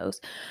videos.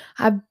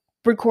 I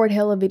record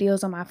hella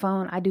videos on my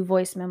phone. I do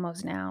voice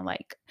memos now.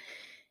 Like,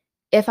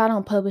 if I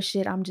don't publish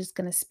it, I'm just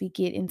gonna speak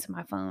it into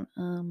my phone.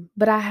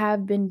 But I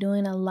have been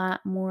doing a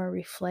lot more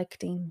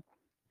reflecting.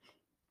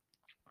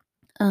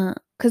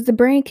 Because the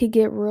brain could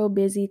get real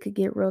busy, could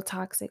get real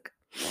toxic.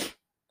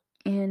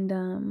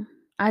 And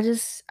I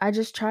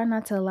just try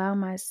not to allow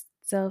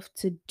myself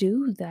to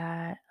do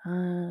that.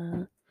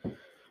 Um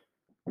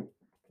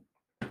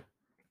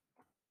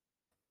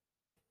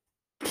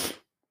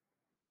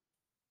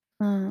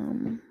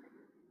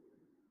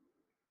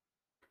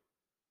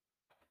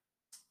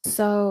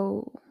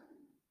so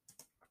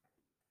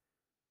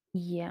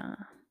yeah.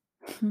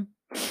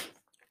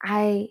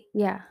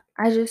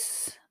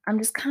 I'm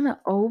just kind of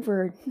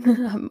over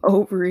I'm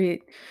over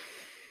it.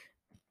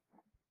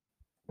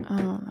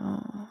 I don't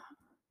know.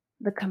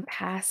 The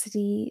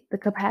capacity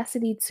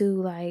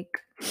to like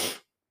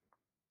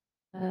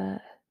uh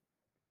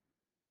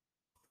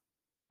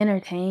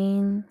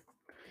entertain,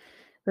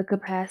 the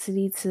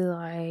capacity to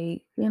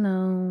like,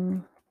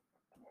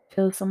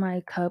 fill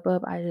somebody's cup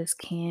up. I just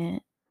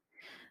can't.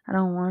 I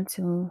don't want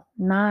to.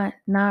 Not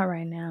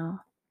right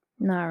now.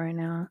 Not right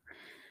now.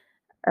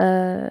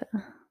 Uh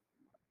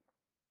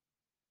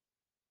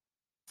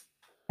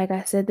like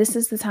I said, this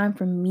is the time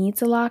for me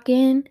to lock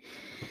in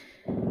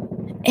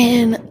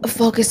and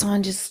focus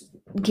on just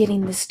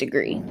getting this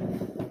degree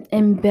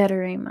and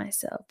bettering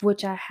myself,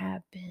 which I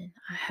have been.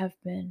 I have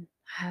been.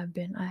 I have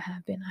been. I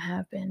have been. I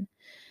have been.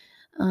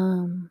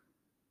 Um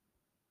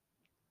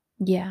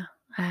yeah,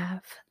 I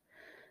have.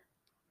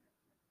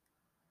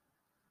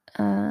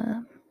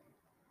 Uh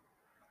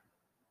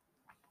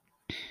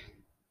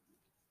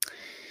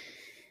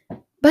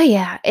but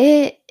yeah,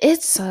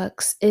 it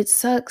sucks. It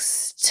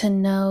sucks to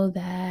know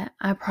that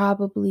I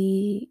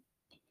probably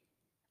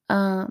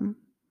um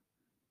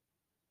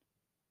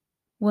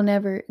will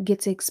never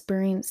get to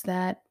experience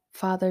that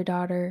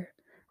father-daughter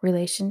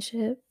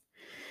relationship.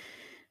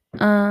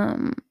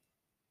 Um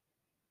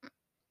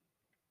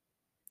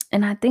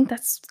and I think that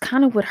is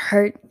kind of what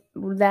hurted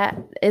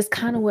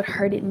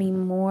me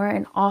more,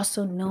 and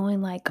also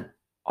knowing like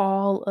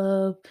all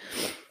of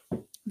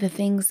the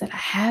things that I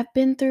have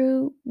been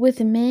through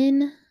with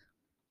men,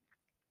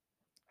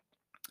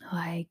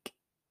 like,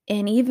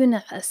 and even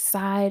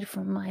aside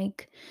from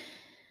like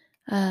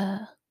uh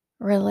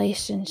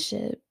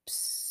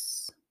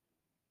relationships,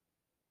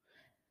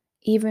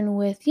 even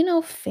with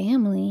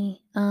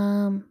family,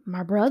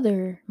 my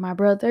brothers, my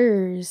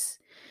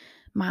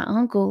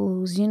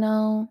uncles,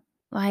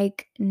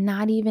 like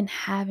not even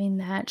having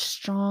that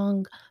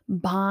strong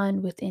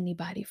bond with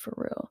anybody for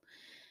real,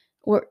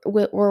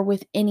 or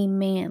with any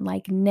man,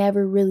 like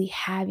never really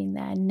having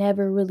that,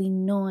 never really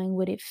knowing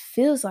what it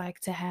feels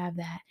like to have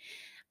that.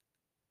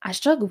 I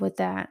struggle with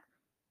that,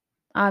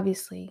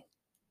 obviously.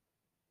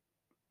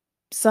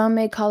 Some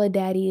may call it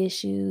daddy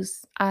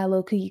issues. I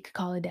low key could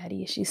call it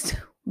daddy issues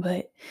too.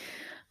 But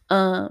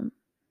um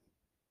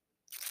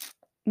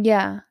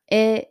yeah,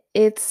 it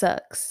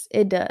sucks.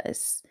 It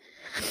does.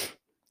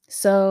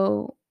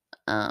 So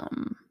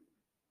um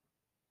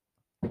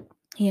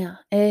yeah,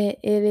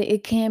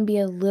 it can be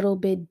a little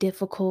bit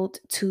difficult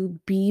to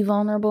be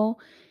vulnerable.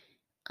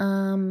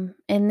 And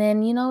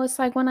then it's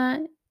like when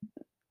I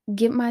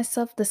give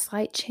myself the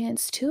slight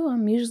chance too,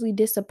 I'm usually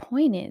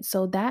disappointed.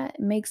 So that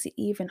makes it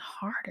even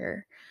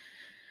harder.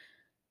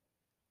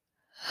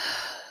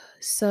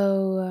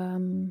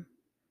 So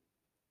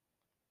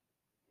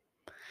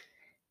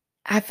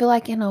I feel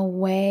like in a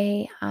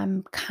way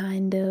I'm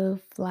kind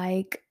of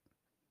like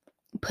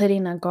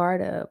putting a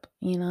guard up,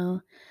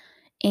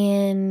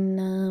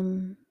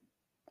 And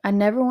I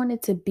never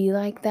wanted to be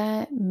like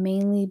that,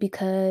 mainly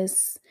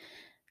because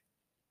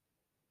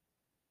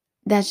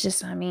that's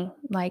just not me.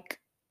 Like,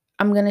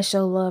 I'm gonna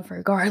show love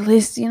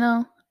regardless, you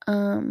know?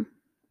 Um,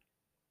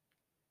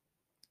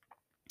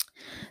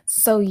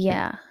 so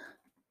yeah.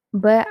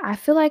 But I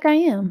feel like I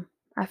am.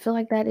 I feel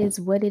like that is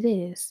what it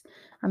is.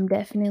 I'm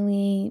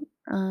definitely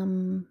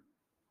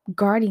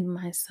guarding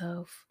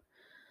myself.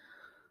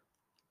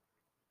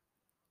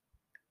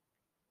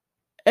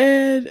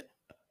 And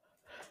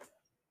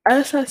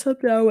that's not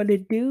something I want to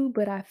do,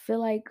 but I feel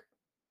like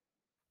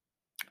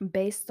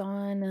based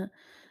on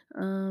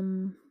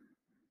um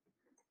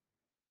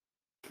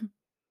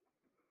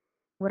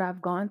what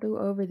I've gone through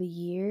over the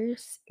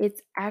years,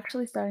 it's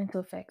actually starting to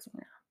affect me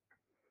now.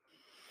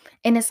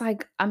 And it's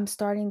like I'm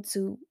starting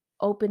to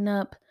open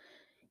up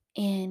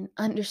and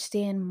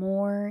understand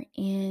more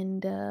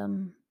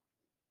and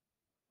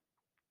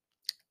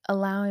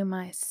allowing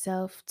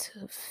myself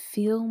to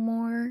feel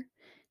more,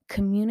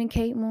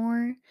 communicate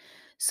more.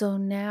 So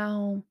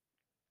now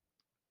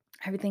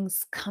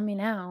everything's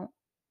coming out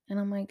and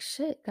I'm like,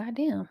 shit,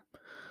 goddamn.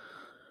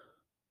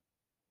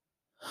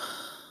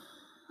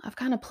 I've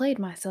kind of played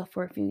myself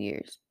for a few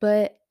years.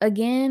 But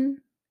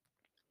again,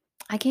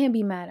 I can't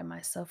be mad at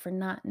myself for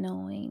not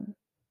knowing,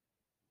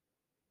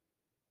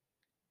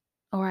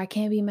 or I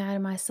can't be mad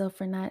at myself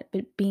for not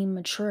being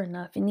mature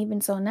enough. And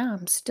even so, now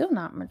I'm still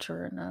not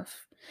mature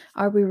enough.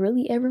 Are we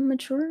really ever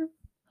mature?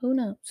 Who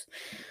knows?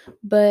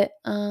 But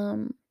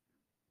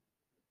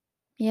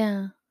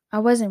yeah, I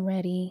wasn't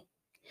ready.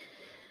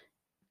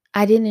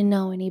 I didn't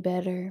know any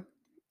better.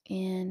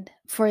 And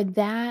for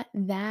that,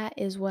 that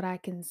is what I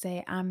can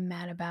say I'm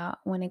mad about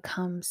when it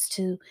comes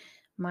to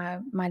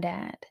my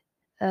dad.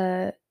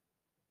 Uh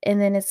and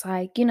then it's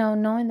like,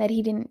 knowing that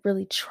he didn't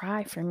really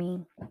try for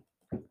me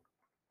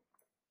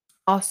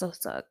also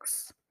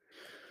sucks.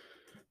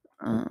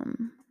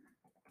 Um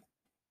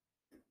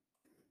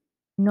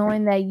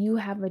Knowing that you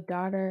have a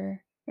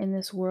daughter in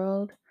this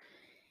world,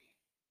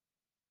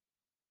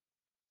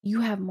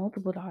 you have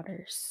multiple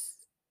daughters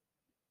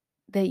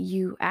that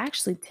you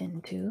actually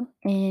tend to,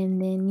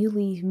 and then you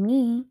leave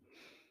me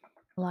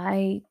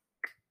like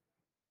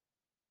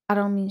I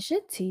don't mean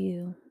shit to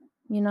you,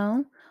 you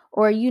know?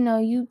 Or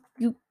you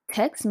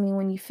text me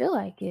when you feel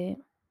like it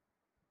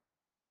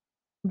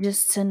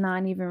just to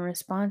not even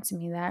respond to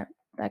me. That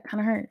kind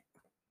of hurt.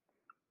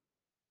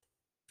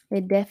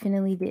 It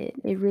definitely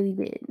did. It really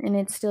did. And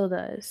it still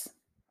does.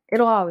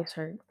 It'll always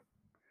hurt.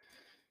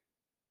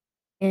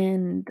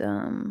 And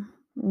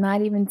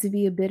not even to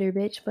be a bitter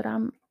bitch, but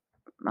I'm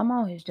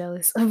always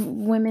jealous of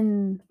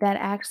women that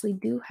actually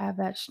do have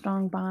that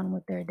strong bond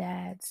with their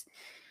dads.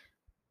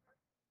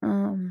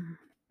 Um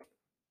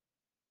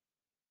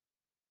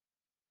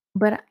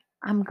but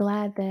I'm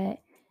glad that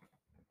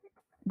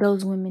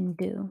those women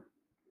do.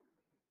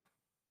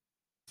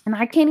 And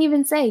I can't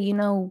even say,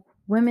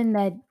 women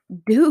that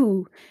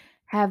do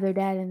have their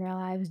dad in their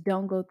lives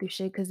don't go through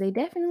shit because they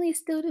definitely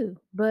still do.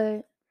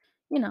 But,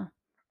 you know,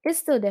 it's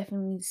still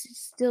definitely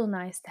still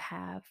nice to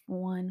have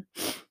one.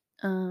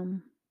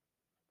 Um,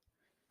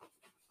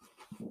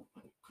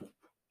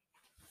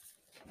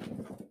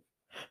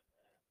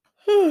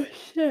 oh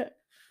shit.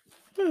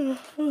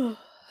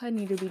 I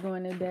need to be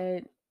going to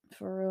bed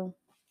for real.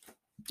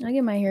 I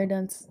get my hair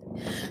done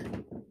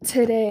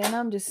today and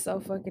I'm just so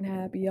fucking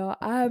happy, y'all.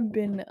 I've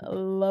been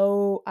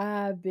low.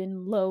 I've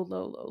been low,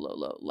 low, low, low,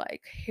 low.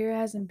 Like hair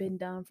hasn't been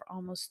done for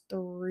almost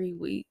 3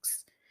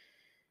 weeks.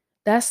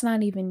 That's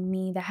not even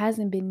me. That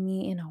hasn't been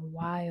me in a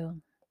while.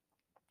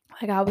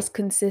 Like I was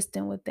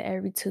consistent with the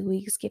every 2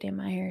 weeks getting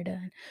my hair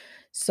done.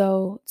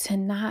 So to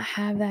not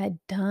have that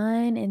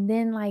done and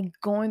then like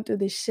going through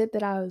the shit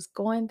that I was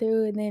going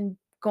through and then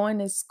going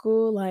to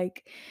school,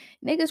 like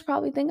niggas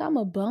probably think I'm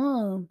a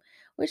bum,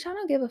 which I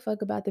don't give a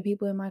fuck about the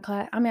people in my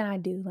class. I mean, I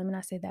do. Let me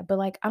not say that, but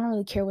like I don't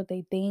really care what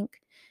they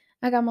think.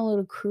 I got my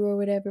little crew or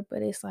whatever,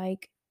 but it's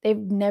like they've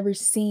never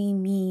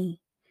seen me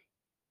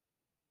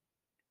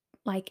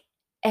like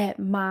at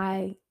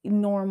my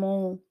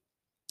normal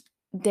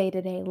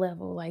day-to-day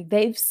level. Like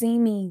they've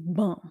seen me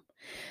bum.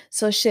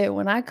 So shit,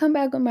 when I come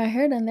back with my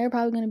hair done, they're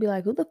probably gonna be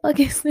like, "Who the fuck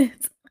is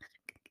this?"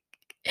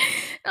 And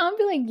I'll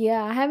be like,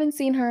 "Yeah, I haven't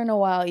seen her in a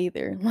while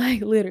either."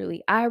 Like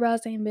literally,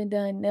 eyebrows ain't been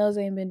done, nails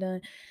ain't been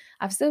done.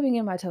 I've still been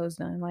getting my toes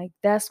done. Like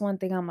that's one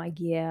thing I'm like,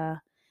 yeah.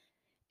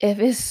 If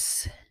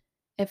it's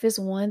if it's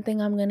one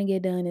thing I'm gonna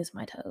get done, it's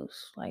my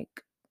toes. Like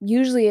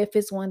usually, if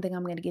it's one thing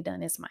I'm gonna get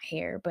done, it's my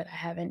hair, but I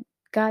haven't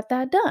got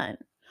that done.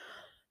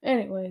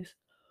 Anyways,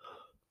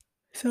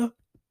 so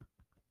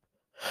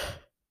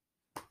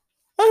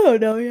I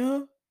don't know,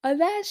 y'all.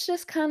 That's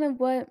just kind of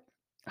what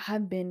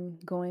I've been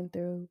going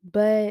through.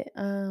 But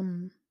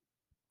I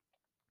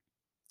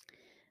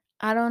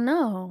don't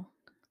know.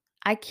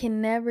 I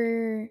can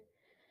never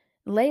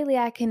lately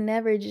I can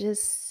never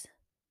just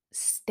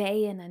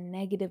stay in a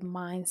negative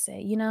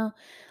mindset, you know?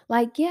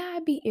 Like, yeah,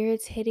 I'd be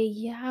irritated.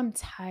 Yeah, I'm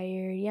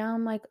tired. Yeah,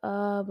 I'm like,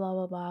 blah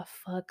blah blah.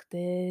 Fuck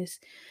this.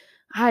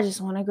 I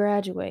just want to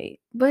graduate.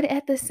 But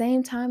at the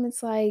same time,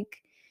 it's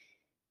like,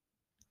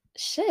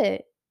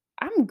 shit.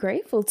 I'm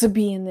grateful to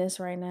be in this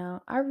right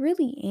now. I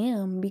really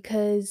am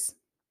because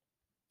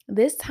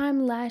this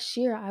time last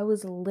year, I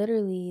was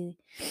literally,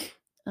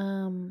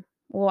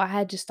 well, I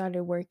had just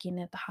started working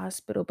at the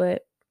hospital,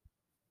 but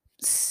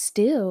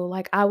still,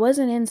 like, I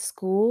wasn't in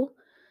school.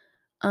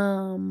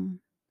 Um,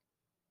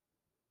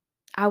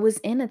 I was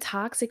in a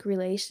toxic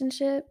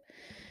relationship,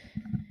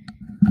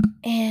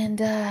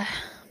 and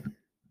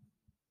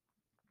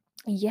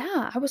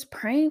yeah, I was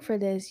praying for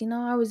this.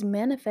 I was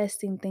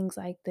manifesting things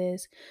like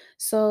this.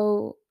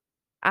 So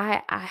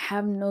I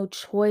have no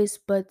choice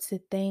but to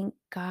thank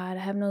God. I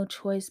have no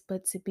choice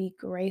but to be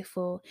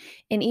grateful.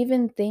 And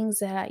even things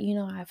that,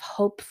 I've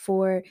hoped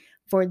for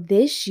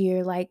this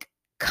year, like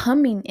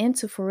coming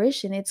into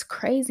fruition. It's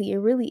crazy. It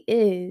really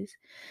is.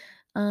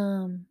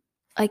 Um,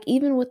 like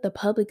even with the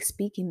public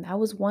speaking, that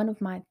was one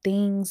of my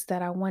things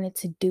that I wanted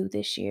to do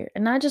this year.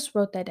 And I just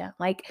wrote that down,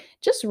 like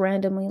just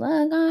randomly,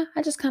 like,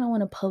 I just kind of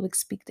want to public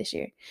speak this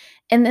year.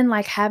 And then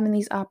like having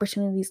these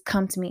opportunities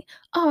come to me.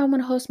 Oh, I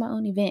want to host my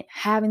own event,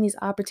 having these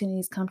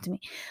opportunities come to me.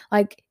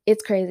 Like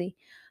it's crazy.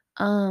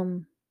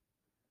 Um,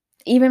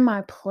 even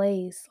my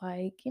place,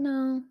 like,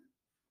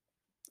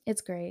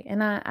 it's great.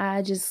 And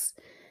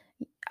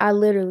I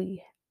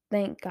literally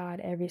thank God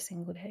every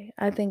single day.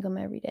 I thank him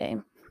every day.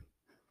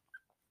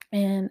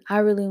 And I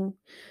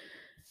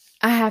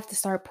have to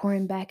start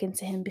pouring back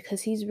into him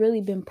because he's really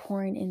been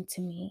pouring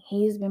into me.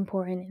 He's been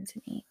pouring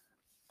into me.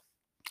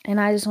 And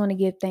I just want to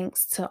give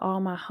thanks to all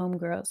my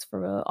homegirls,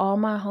 for real. All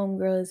my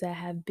homegirls that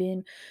have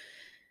been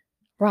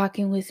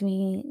rocking with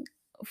me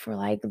for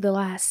like the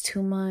last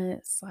 2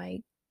 months.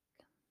 Like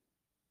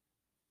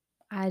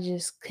I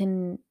just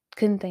couldn't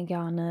thank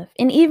y'all enough.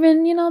 And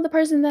even, the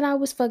person that I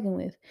was fucking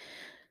with,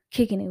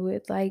 kicking it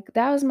with, like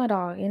that was my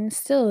dog and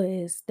still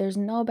is. There's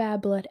no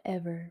bad blood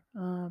ever.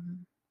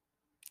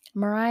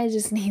 Mariah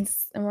just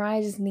needs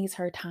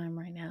her time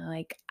right now.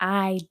 Like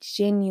I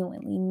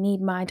genuinely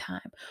need my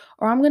time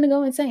or I'm going to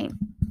go insane.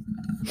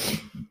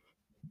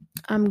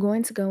 I'm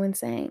going to go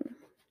insane.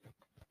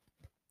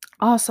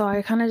 Also,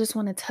 I kind of just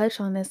want to touch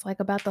on this like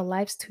about the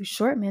life's too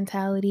short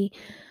mentality.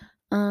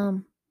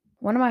 Um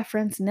One of my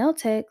friends, nail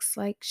techs,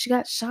 like she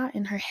got shot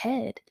in her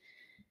head.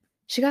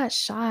 She got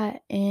shot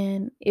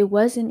and it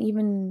wasn't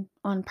even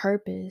on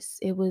purpose.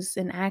 It was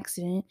an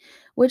accident,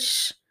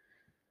 which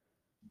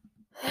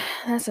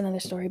that's another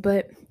story,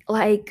 but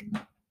like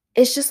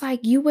it's just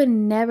like you would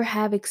never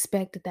have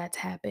expected that to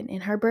happen.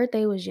 And her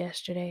birthday was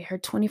yesterday. Her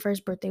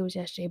 21st birthday was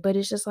yesterday. But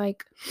it's just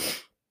like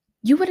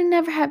you would have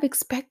never have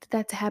expected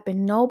that to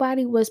happen.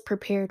 Nobody was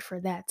prepared for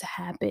that to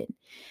happen.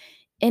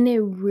 And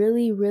it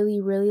really,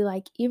 really, really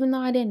like, even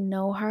though I didn't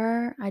know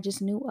her, I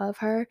just knew of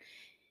her,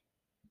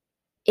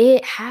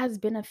 it has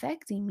been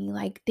affecting me.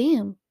 Like,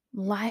 damn,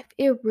 life,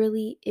 it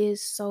really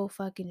is so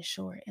fucking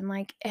short. And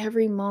like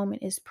every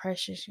moment is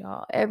precious,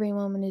 y'all. Every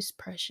moment is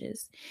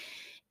precious.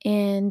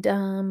 And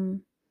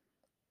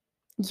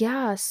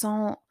yeah,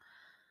 so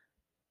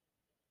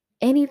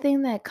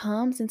anything that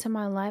comes into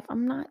my life,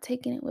 I'm not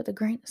taking it with a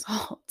grain of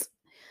salt.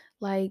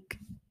 Like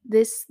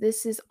this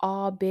is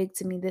all big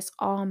to me. This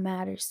all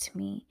matters to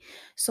me.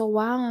 So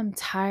while I'm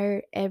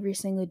tired every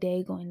single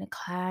day going to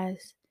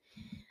class,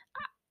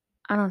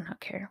 I don't know,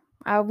 care.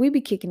 We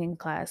be kicking in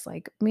class,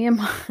 like me and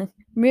my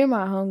me and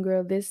my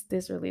homegirl.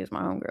 This really is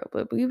my homegirl,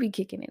 but we be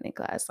kicking it in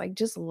class, like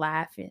just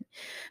laughing,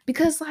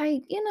 because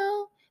like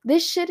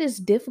this shit is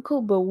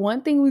difficult. But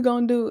one thing we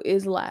gonna do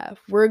is laugh.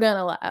 We're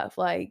gonna laugh,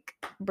 like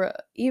bruh.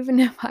 Even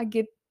if I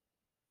get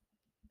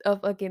a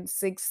fucking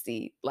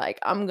 60, like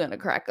I'm gonna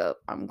crack up.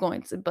 I'm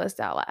going to bust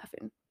out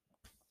laughing.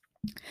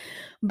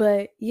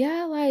 But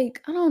yeah,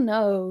 like I don't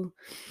know.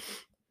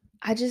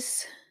 I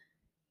just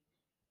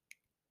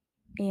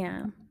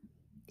yeah.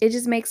 It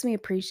just makes me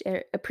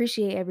appreciate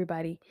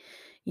everybody.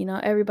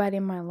 Everybody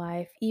in my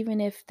life,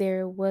 even if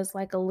there was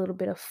like a little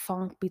bit of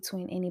funk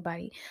between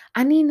anybody.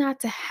 I need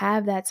not to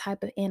have that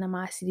type of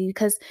animosity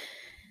because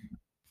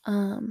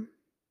um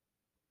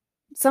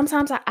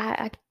sometimes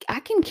I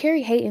can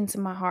carry hate into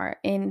my heart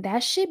and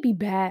that should be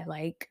bad.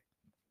 Like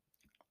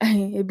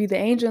it'd be the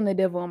angel and the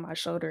devil on my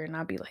shoulder, and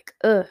I'll be like,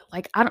 ugh,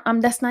 like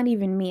I'm that's not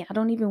even me. I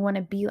don't even want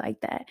to be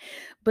like that.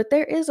 But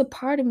there is a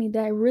part of me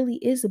that really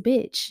is a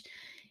bitch,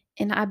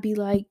 and I'd be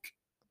like,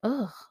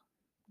 ugh,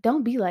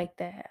 don't be like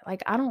that.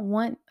 Like I don't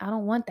want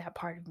that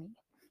part of me.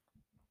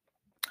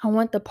 I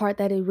want the part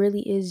that it really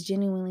is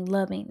genuinely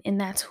loving,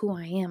 and that's who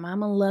I am.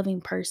 I'm a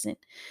loving person,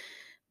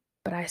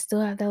 but I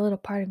still have that little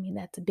part of me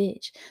that's a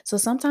bitch. So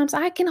sometimes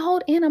I can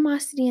hold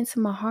animosity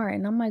into my heart,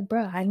 and I'm like,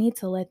 bruh, I need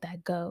to let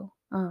that go.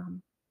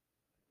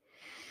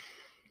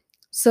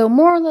 So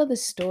moral of the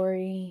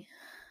story,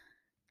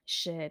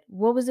 shit.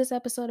 What was this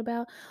episode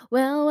about?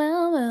 Well,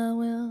 well, well,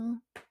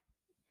 well.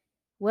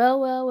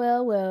 Well, well,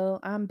 well, well.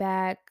 I'm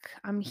back.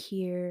 I'm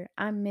here.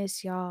 I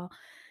miss y'all.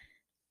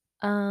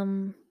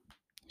 Um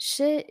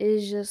Shit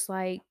is just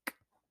like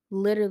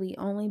literally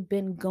only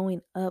been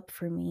going up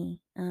for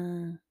me.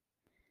 And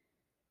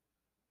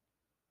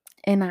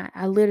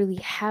I literally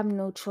have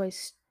no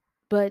choice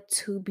but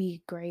to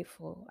be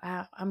grateful.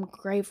 I'm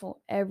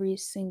grateful every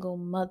single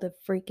mother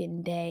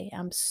freaking day.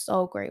 I'm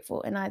so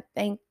grateful. And I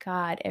thank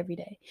God every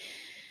day.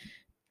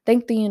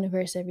 Thank the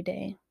universe every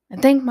day.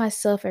 And thank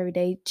myself every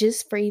day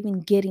just for even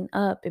getting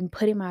up and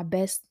putting my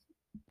best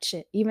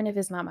shit, even if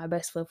it's not my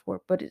best foot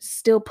forward, but it's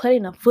still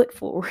putting a foot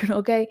forward,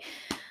 okay?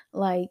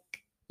 Like,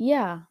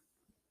 yeah.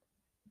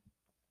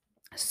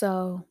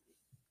 So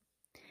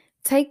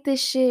take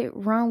this shit,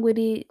 run with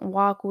it,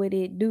 walk with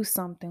it, do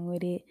something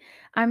with it.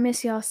 I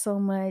miss y'all so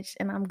much,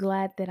 and I'm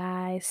glad that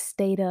I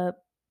stayed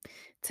up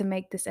to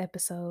make this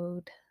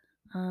episode.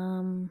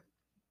 Um,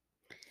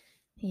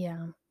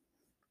 yeah.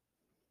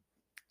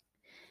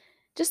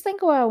 Just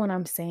think about what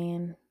I'm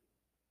saying.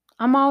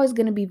 I'm always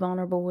gonna be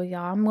vulnerable with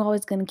y'all. I'm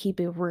always gonna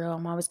keep it real.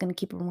 I'm always gonna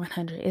keep it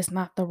 100. It's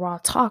not the raw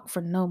talk for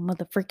no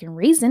motherfucking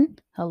reason.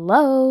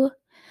 Hello?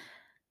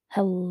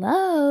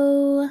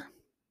 Hello?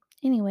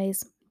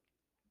 Anyways,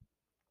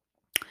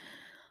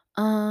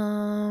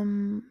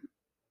 um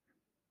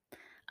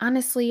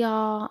honestly,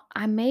 y'all,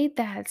 I made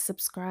that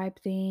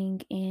subscribe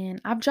thing and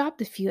I've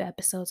dropped a few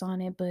episodes on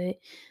it, but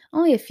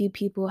only a few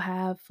people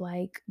have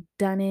like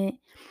done it.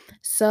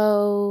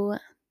 So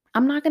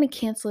I'm not gonna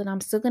cancel it.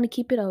 I'm still gonna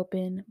keep it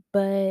open,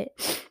 but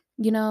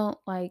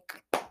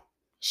like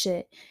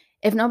shit.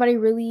 If nobody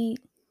really,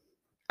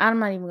 I'm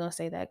not even gonna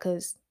say that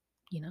because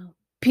you know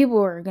people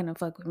are gonna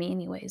fuck with me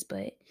anyways.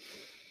 But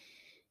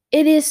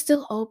it is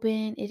still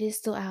open. It is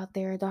still out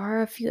there. There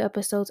are a few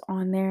episodes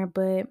on there,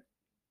 but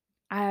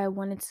I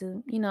wanted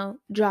to,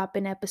 drop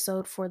an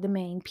episode for the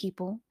main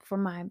people, for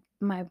my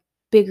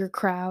bigger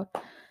crowd.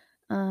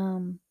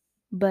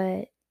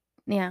 But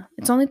yeah,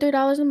 it's only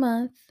 $3 a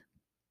month.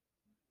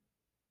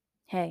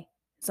 Hey,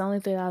 it's only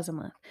 $3 a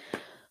month.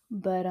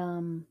 But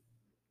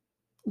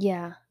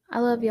yeah, I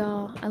love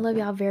y'all. I love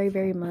y'all very,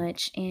 very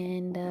much.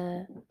 And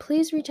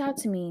please reach out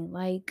to me.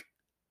 Like,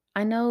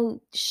 I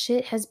know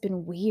shit has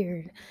been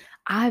weird.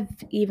 I've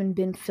even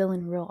been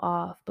feeling real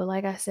off. But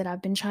like I said,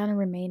 I've been trying to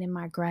remain in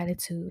my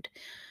gratitude.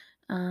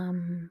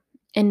 And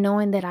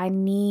knowing that I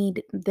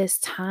need this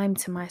time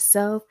to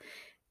myself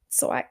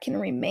so I can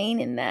remain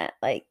in that,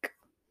 like,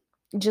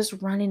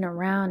 just running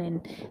around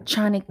and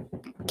trying to,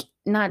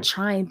 not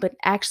trying, but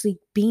actually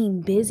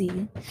being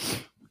busy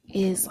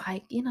is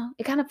like,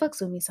 it kind of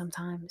fucks with me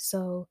sometimes.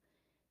 So,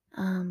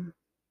 um,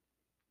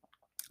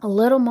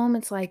 little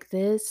moments like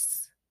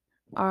this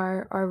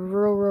are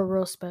real, real,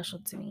 real special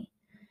to me.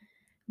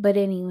 But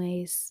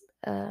anyways,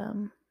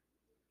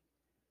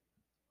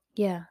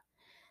 yeah.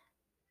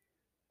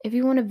 If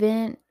you want to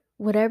vent,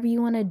 whatever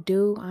you want to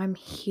do, I'm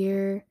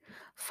here.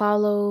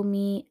 Follow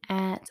me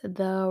at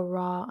the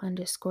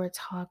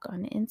raw_talk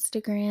on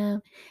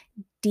Instagram.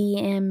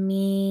 DM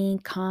me,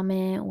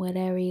 comment,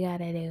 whatever you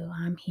gotta do.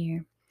 I'm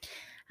here.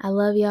 I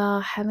love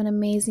y'all. Have an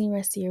amazing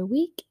rest of your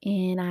week,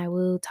 and I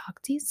will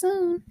talk to you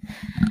soon.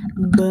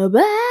 Bye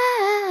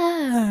bye.